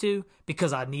didn't want to,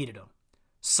 because I needed them.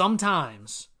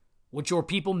 Sometimes what your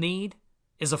people need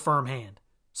is a firm hand.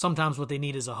 Sometimes what they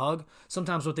need is a hug.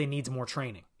 Sometimes what they need is more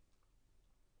training.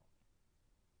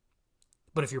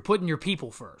 But if you're putting your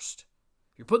people first,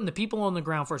 you're putting the people on the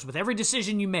ground first with every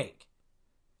decision you make,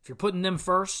 if you're putting them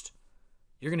first,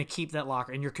 you're going to keep that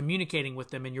locker, and you're communicating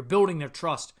with them, and you're building their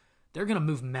trust, they're going to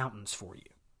move mountains for you.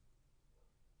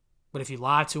 But if you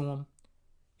lie to them,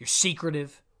 you're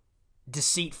secretive,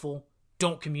 deceitful,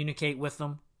 don't communicate with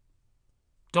them,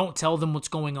 don't tell them what's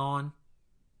going on,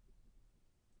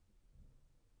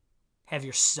 have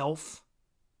yourself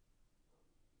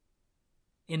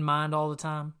in mind all the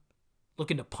time,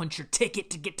 looking to punch your ticket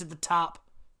to get to the top,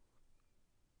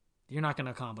 you're not going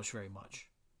to accomplish very much.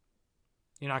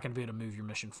 You're not going to be able to move your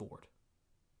mission forward.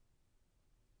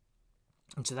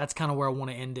 And so that's kind of where I want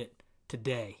to end it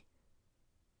today.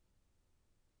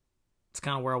 It's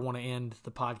kind of where I want to end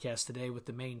the podcast today, with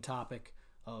the main topic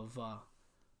of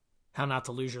how not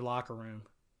to lose your locker room,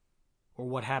 or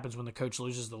what happens when the coach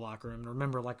loses the locker room. And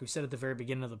remember, like we said at the very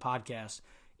beginning of the podcast,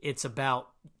 it's about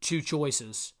two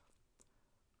choices.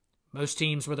 Most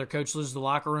teams where their coach loses the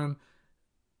locker room,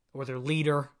 or their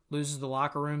leader loses the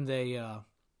locker room, the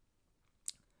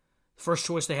first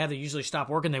choice they have, they usually stop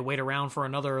working. They wait around for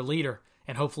another leader,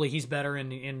 and hopefully he's better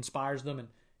and inspires them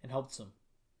and helps them.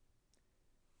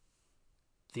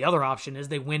 The other option is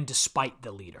they win despite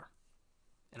the leader.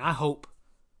 And I hope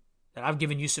that I've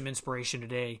given you some inspiration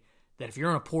today, that if you're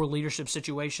in a poor leadership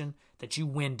situation, that you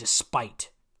win despite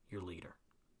your leader.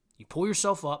 You pull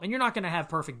yourself up, and you're not going to have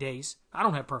perfect days. I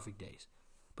don't have perfect days.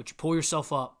 But you pull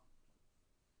yourself up,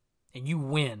 and you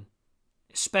win,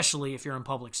 especially if you're in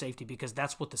public safety, because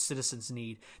that's what the citizens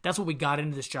need. That's what we got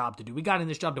into this job to do. We got in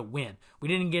this job to win. We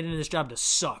didn't get into this job to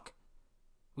suck.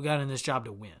 We got in this job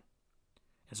to win.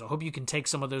 And so I hope you can take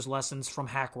some of those lessons from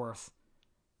Hackworth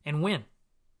and win,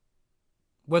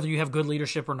 whether you have good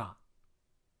leadership or not.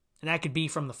 And that could be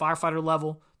from the firefighter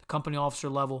level, the company officer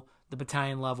level, the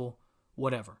battalion level,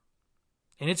 whatever.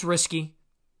 And it's risky.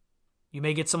 You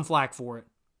may get some flack for it.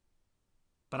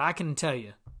 But I can tell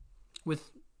you,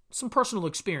 with some personal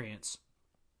experience,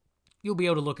 you'll be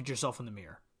able to look at yourself in the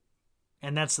mirror.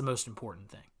 And that's the most important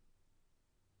thing.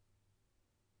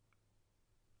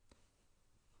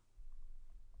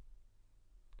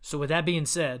 So with that being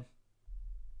said,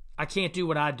 I can't do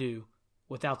what I do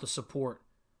without the support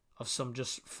of some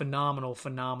just phenomenal,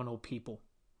 phenomenal people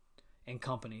and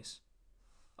companies.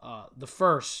 The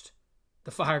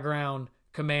Fireground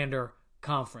Commander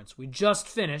Conference. We just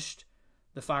finished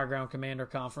the Fireground Commander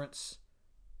Conference.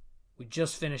 We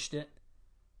just finished it.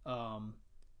 But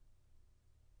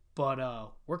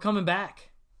we're coming back,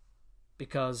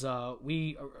 because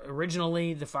we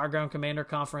originally, the Fireground Commander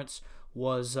Conference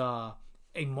was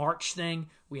a March thing.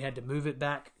 We had to move it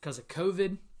back because of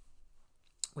COVID.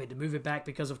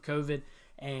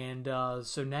 And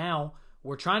so now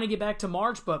we're trying to get back to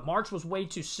March, but March was way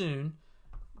too soon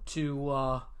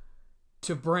to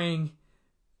bring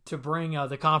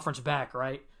the conference back,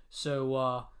 right?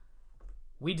 So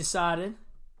we decided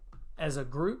as a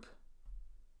group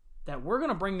that we're going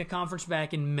to bring the conference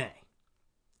back in May.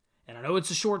 And I know it's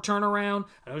a short turnaround.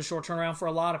 I know it's a short turnaround for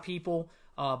a lot of people.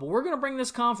 But we're going to bring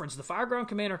this conference, the Fireground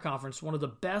Commander Conference, one of the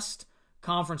best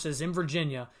conferences in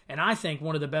Virginia, and I think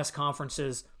one of the best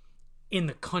conferences in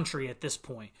the country at this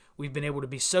point. We've been able to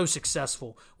be so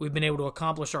successful. We've been able to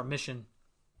accomplish our mission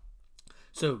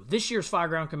So this year's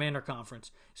Fireground Commander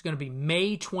Conference is going to be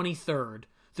May 23rd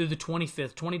through the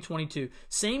 25th, 2022.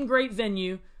 Same great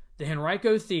venue, the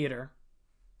Henrico Theater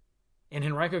in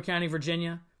Henrico County,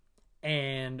 Virginia.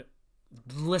 And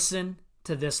listen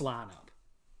to this lineup.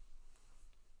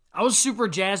 I was super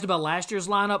jazzed about last year's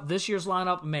lineup. This year's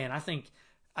lineup, man, I think,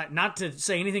 not to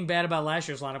say anything bad about last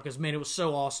year's lineup, because, man, it was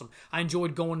so awesome. I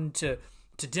enjoyed going to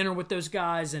dinner with those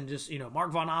guys, and just,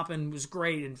 Mark Von Oppen was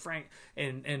great, and Frank,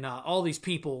 and all these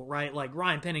people, right, like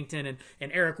Ryan Pennington,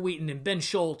 and Eric Wheaton, and Ben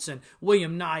Schultz, and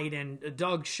William Knight, and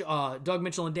Doug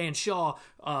Mitchell, and Dan Shaw,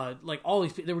 like all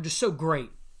these people, they were just so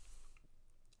great.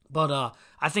 But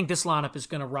I think this lineup is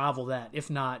going to rival that, if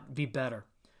not be better.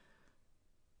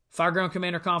 Fireground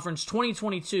Commander Conference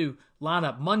 2022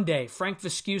 lineup Monday, Frank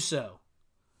Viscuso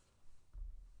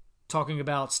talking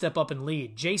about step up and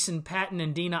lead. Jason Patton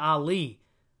and Dina Ali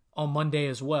on Monday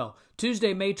as well.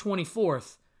 Tuesday, May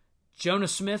 24th, Jonah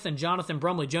Smith and Jonathan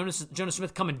Brumley. Jonah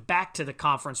Smith coming back to the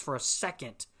conference for a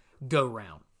second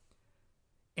go-round.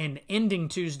 And ending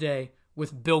Tuesday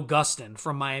with Bill Gustin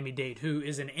from Miami-Dade, who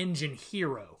is an engine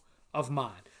hero of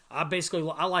mine. I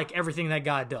like everything that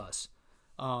guy does.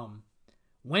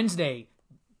 Wednesday,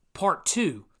 part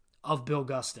 2 of Bill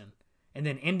Gustin. And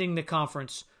then ending the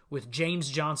conference with James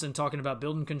Johnson talking about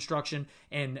building construction,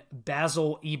 and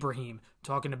Basil Ibrahim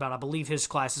talking about, I believe his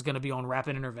class is going to be on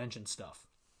rapid intervention stuff.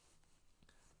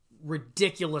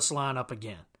 Ridiculous lineup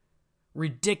again.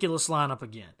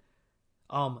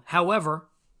 However,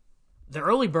 the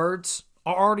early birds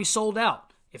are already sold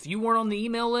out. If you weren't on the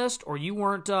email list, or you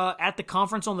weren't at the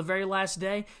conference on the very last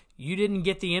day, you didn't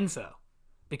get the info,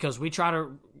 because we try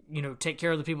to, take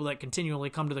care of the people that continually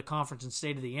come to the conference and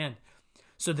stay to the end.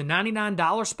 So the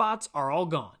 $99 spots are all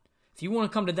gone. If you want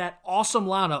to come to that awesome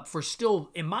lineup for still,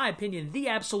 in my opinion, the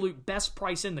absolute best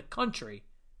price in the country,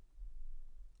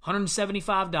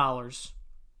 $175.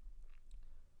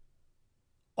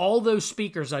 All those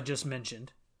speakers I just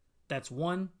mentioned, that's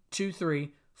 1, 2,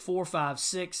 3, 4, 5,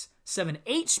 6, 7,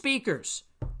 8 speakers.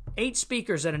 8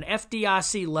 speakers at an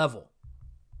FDIC level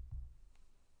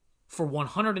for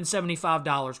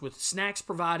 $175 with snacks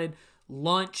provided,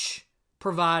 lunch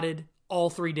provided all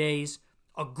 3 days.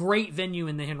 A great venue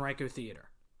in the Henrico Theater.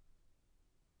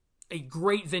 Go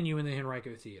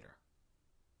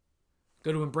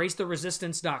to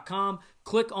embracetheresistance.com,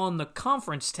 click on the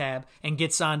conference tab, and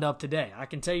get signed up today. I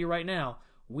can tell you right now,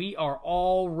 we are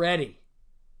all ready.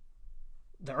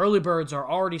 The early birds are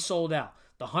already sold out.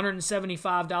 The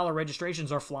 $175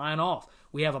 registrations are flying off.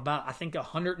 We have about, I think,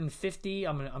 150.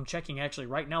 I'm checking actually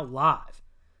right now live.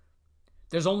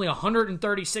 There's only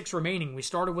 136 remaining. We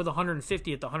started with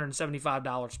 150 at the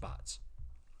 $175 spots.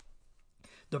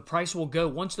 The price will go,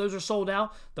 once those are sold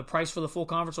out, the price for the full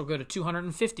conference will go to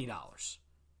 $250.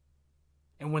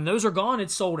 And when those are gone,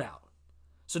 it's sold out.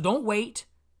 So don't wait.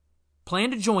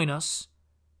 Plan to join us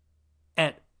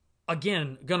at,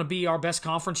 again, going to be our best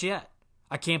conference yet.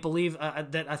 I can't believe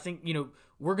that. I think,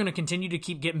 we're going to continue to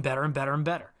keep getting better and better and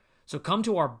better. So come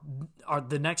to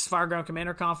the next Fireground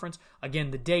Commander Conference.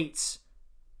 Again, the dates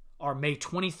are May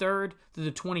 23rd through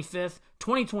the 25th,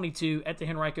 2022 at the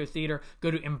Henrico Theater. Go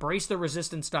to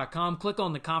embracetheresistance.com, click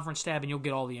on the conference tab, and you'll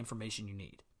get all the information you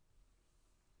need.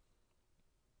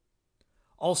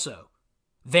 Also,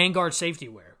 Vanguard Safety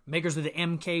Wear, makers of the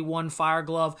MK1 Fire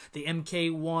Glove, the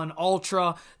MK1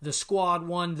 Ultra, the Squad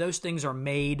 1, those things are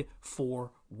made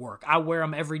for work. I wear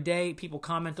them every day. People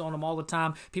comment on them all the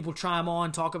time. People try them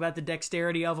on, talk about the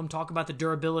dexterity of them, talk about the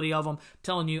durability of them. I'm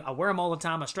telling you, I wear them all the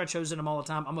time. I stretch hose in them all the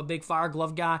time. I'm a big fire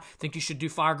glove guy. Think you should do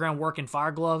fireground work in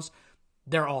fire gloves.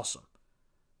 They're awesome.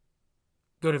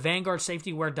 Go to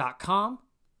VanguardSafetyWear.com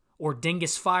or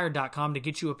DingusFire.com to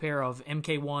get you a pair of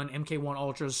MK1, MK1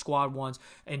 Ultras, Squad 1s,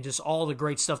 and just all the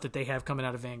great stuff that they have coming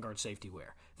out of Vanguard Safety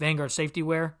Wear. Vanguard Safety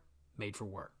Wear, made for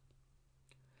work.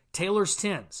 Taylor's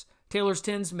Tins. Taylor's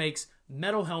Tins makes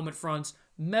metal helmet fronts,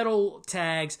 metal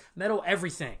tags, metal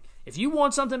everything. If you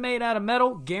want something made out of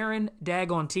metal,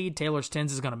 guaranteed Taylor's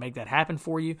Tins is going to make that happen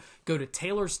for you. Go to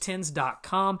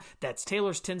taylorstins.com. That's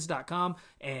taylorstins.com,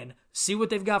 and see what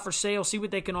they've got for sale. See what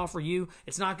they can offer you.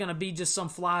 It's not going to be just some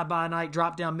fly-by-night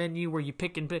drop-down menu where you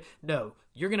pick and pick. No,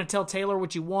 you're going to tell Taylor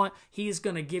what you want. He is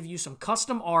going to give you some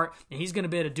custom art, and he's going to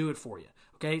be able to do it for you.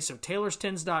 Okay, so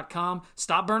taylorstins.com.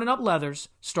 Stop burning up leathers.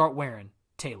 Start wearing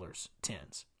Taylor's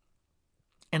Tins.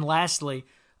 And lastly,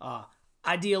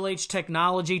 IDLH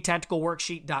Technology,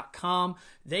 tacticalworksheet.com.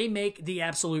 They make the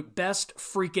absolute best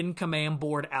freaking command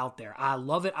board out there. I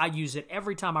love it. I use it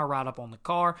every time I ride up on the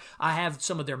car. I have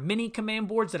some of their mini command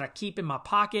boards that I keep in my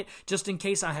pocket just in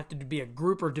case I have to be a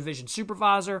group or division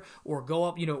supervisor or go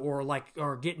up,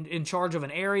 or get in charge of an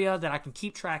area that I can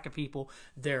keep track of people.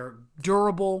 They're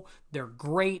durable. They're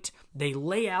great. They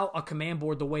lay out a command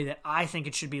board the way that I think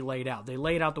it should be laid out. They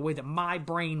lay it out the way that my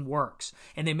brain works,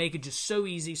 and they make it just so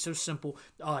easy, so simple.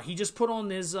 He just put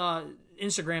on his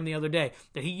Instagram the other day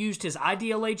that he used his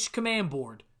IDLH command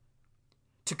board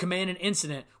to command an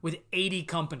incident with 80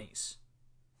 companies.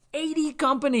 80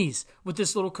 companies with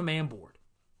this little command board.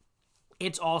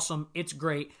 It's awesome. It's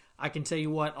great. I can tell you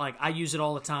what, I use it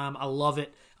all the time. I love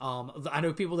it. I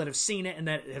know people that have seen it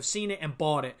and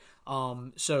bought it.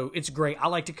 So it's great. I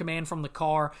like to command from the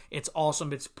car. It's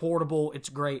awesome. It's portable. It's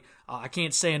great. I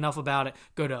can't say enough about it.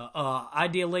 Go to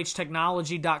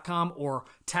idlhtechnology.com or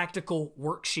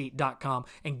tacticalworksheet.com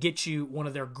and get you one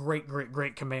of their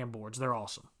great command boards. They're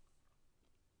awesome.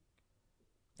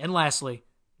 And lastly,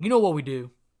 you know what we do.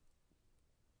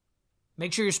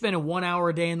 Make sure you're spending 1 hour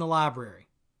a day in the library,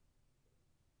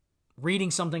 reading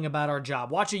something about our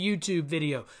job. Watch a YouTube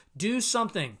video. Do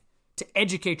something to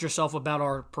educate yourself about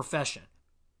our profession.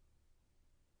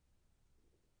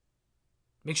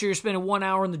 Make sure you're spending 1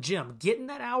 hour in the gym, getting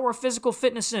that hour of physical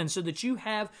fitness in so that you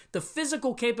have the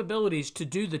physical capabilities to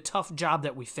do the tough job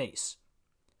that we face.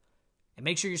 And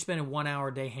make sure you're spending 1 hour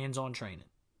a day hands-on training.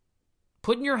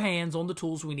 Putting your hands on the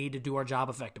tools we need to do our job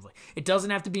effectively. It doesn't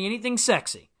have to be anything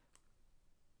sexy.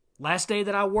 Last day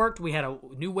that I worked, we had a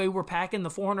new way we're packing the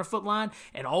 400-foot line,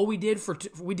 and all we did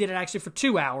we did it actually for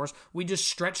 2 hours. We just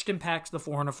stretched and packed the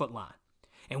 400-foot line.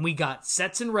 And we got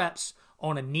sets and reps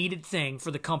on a needed thing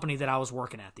for the company that I was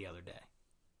working at the other day.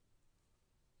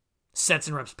 Sets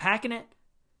and reps packing it,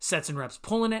 sets and reps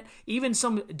pulling it, even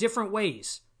some different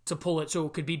ways to pull it so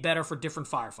it could be better for different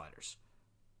firefighters.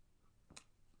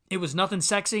 It was nothing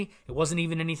sexy. It wasn't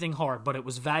even anything hard, but it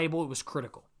was valuable. It was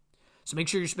critical. So make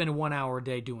sure you're spending 1 hour a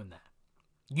day doing that.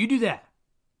 You do that,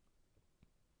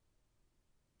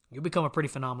 you'll become a pretty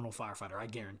phenomenal firefighter. I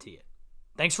guarantee it.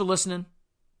 Thanks for listening.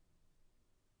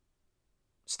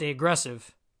 Stay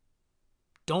aggressive.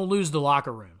 Don't lose the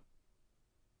locker room.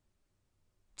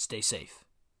 Stay safe.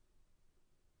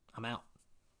 I'm out.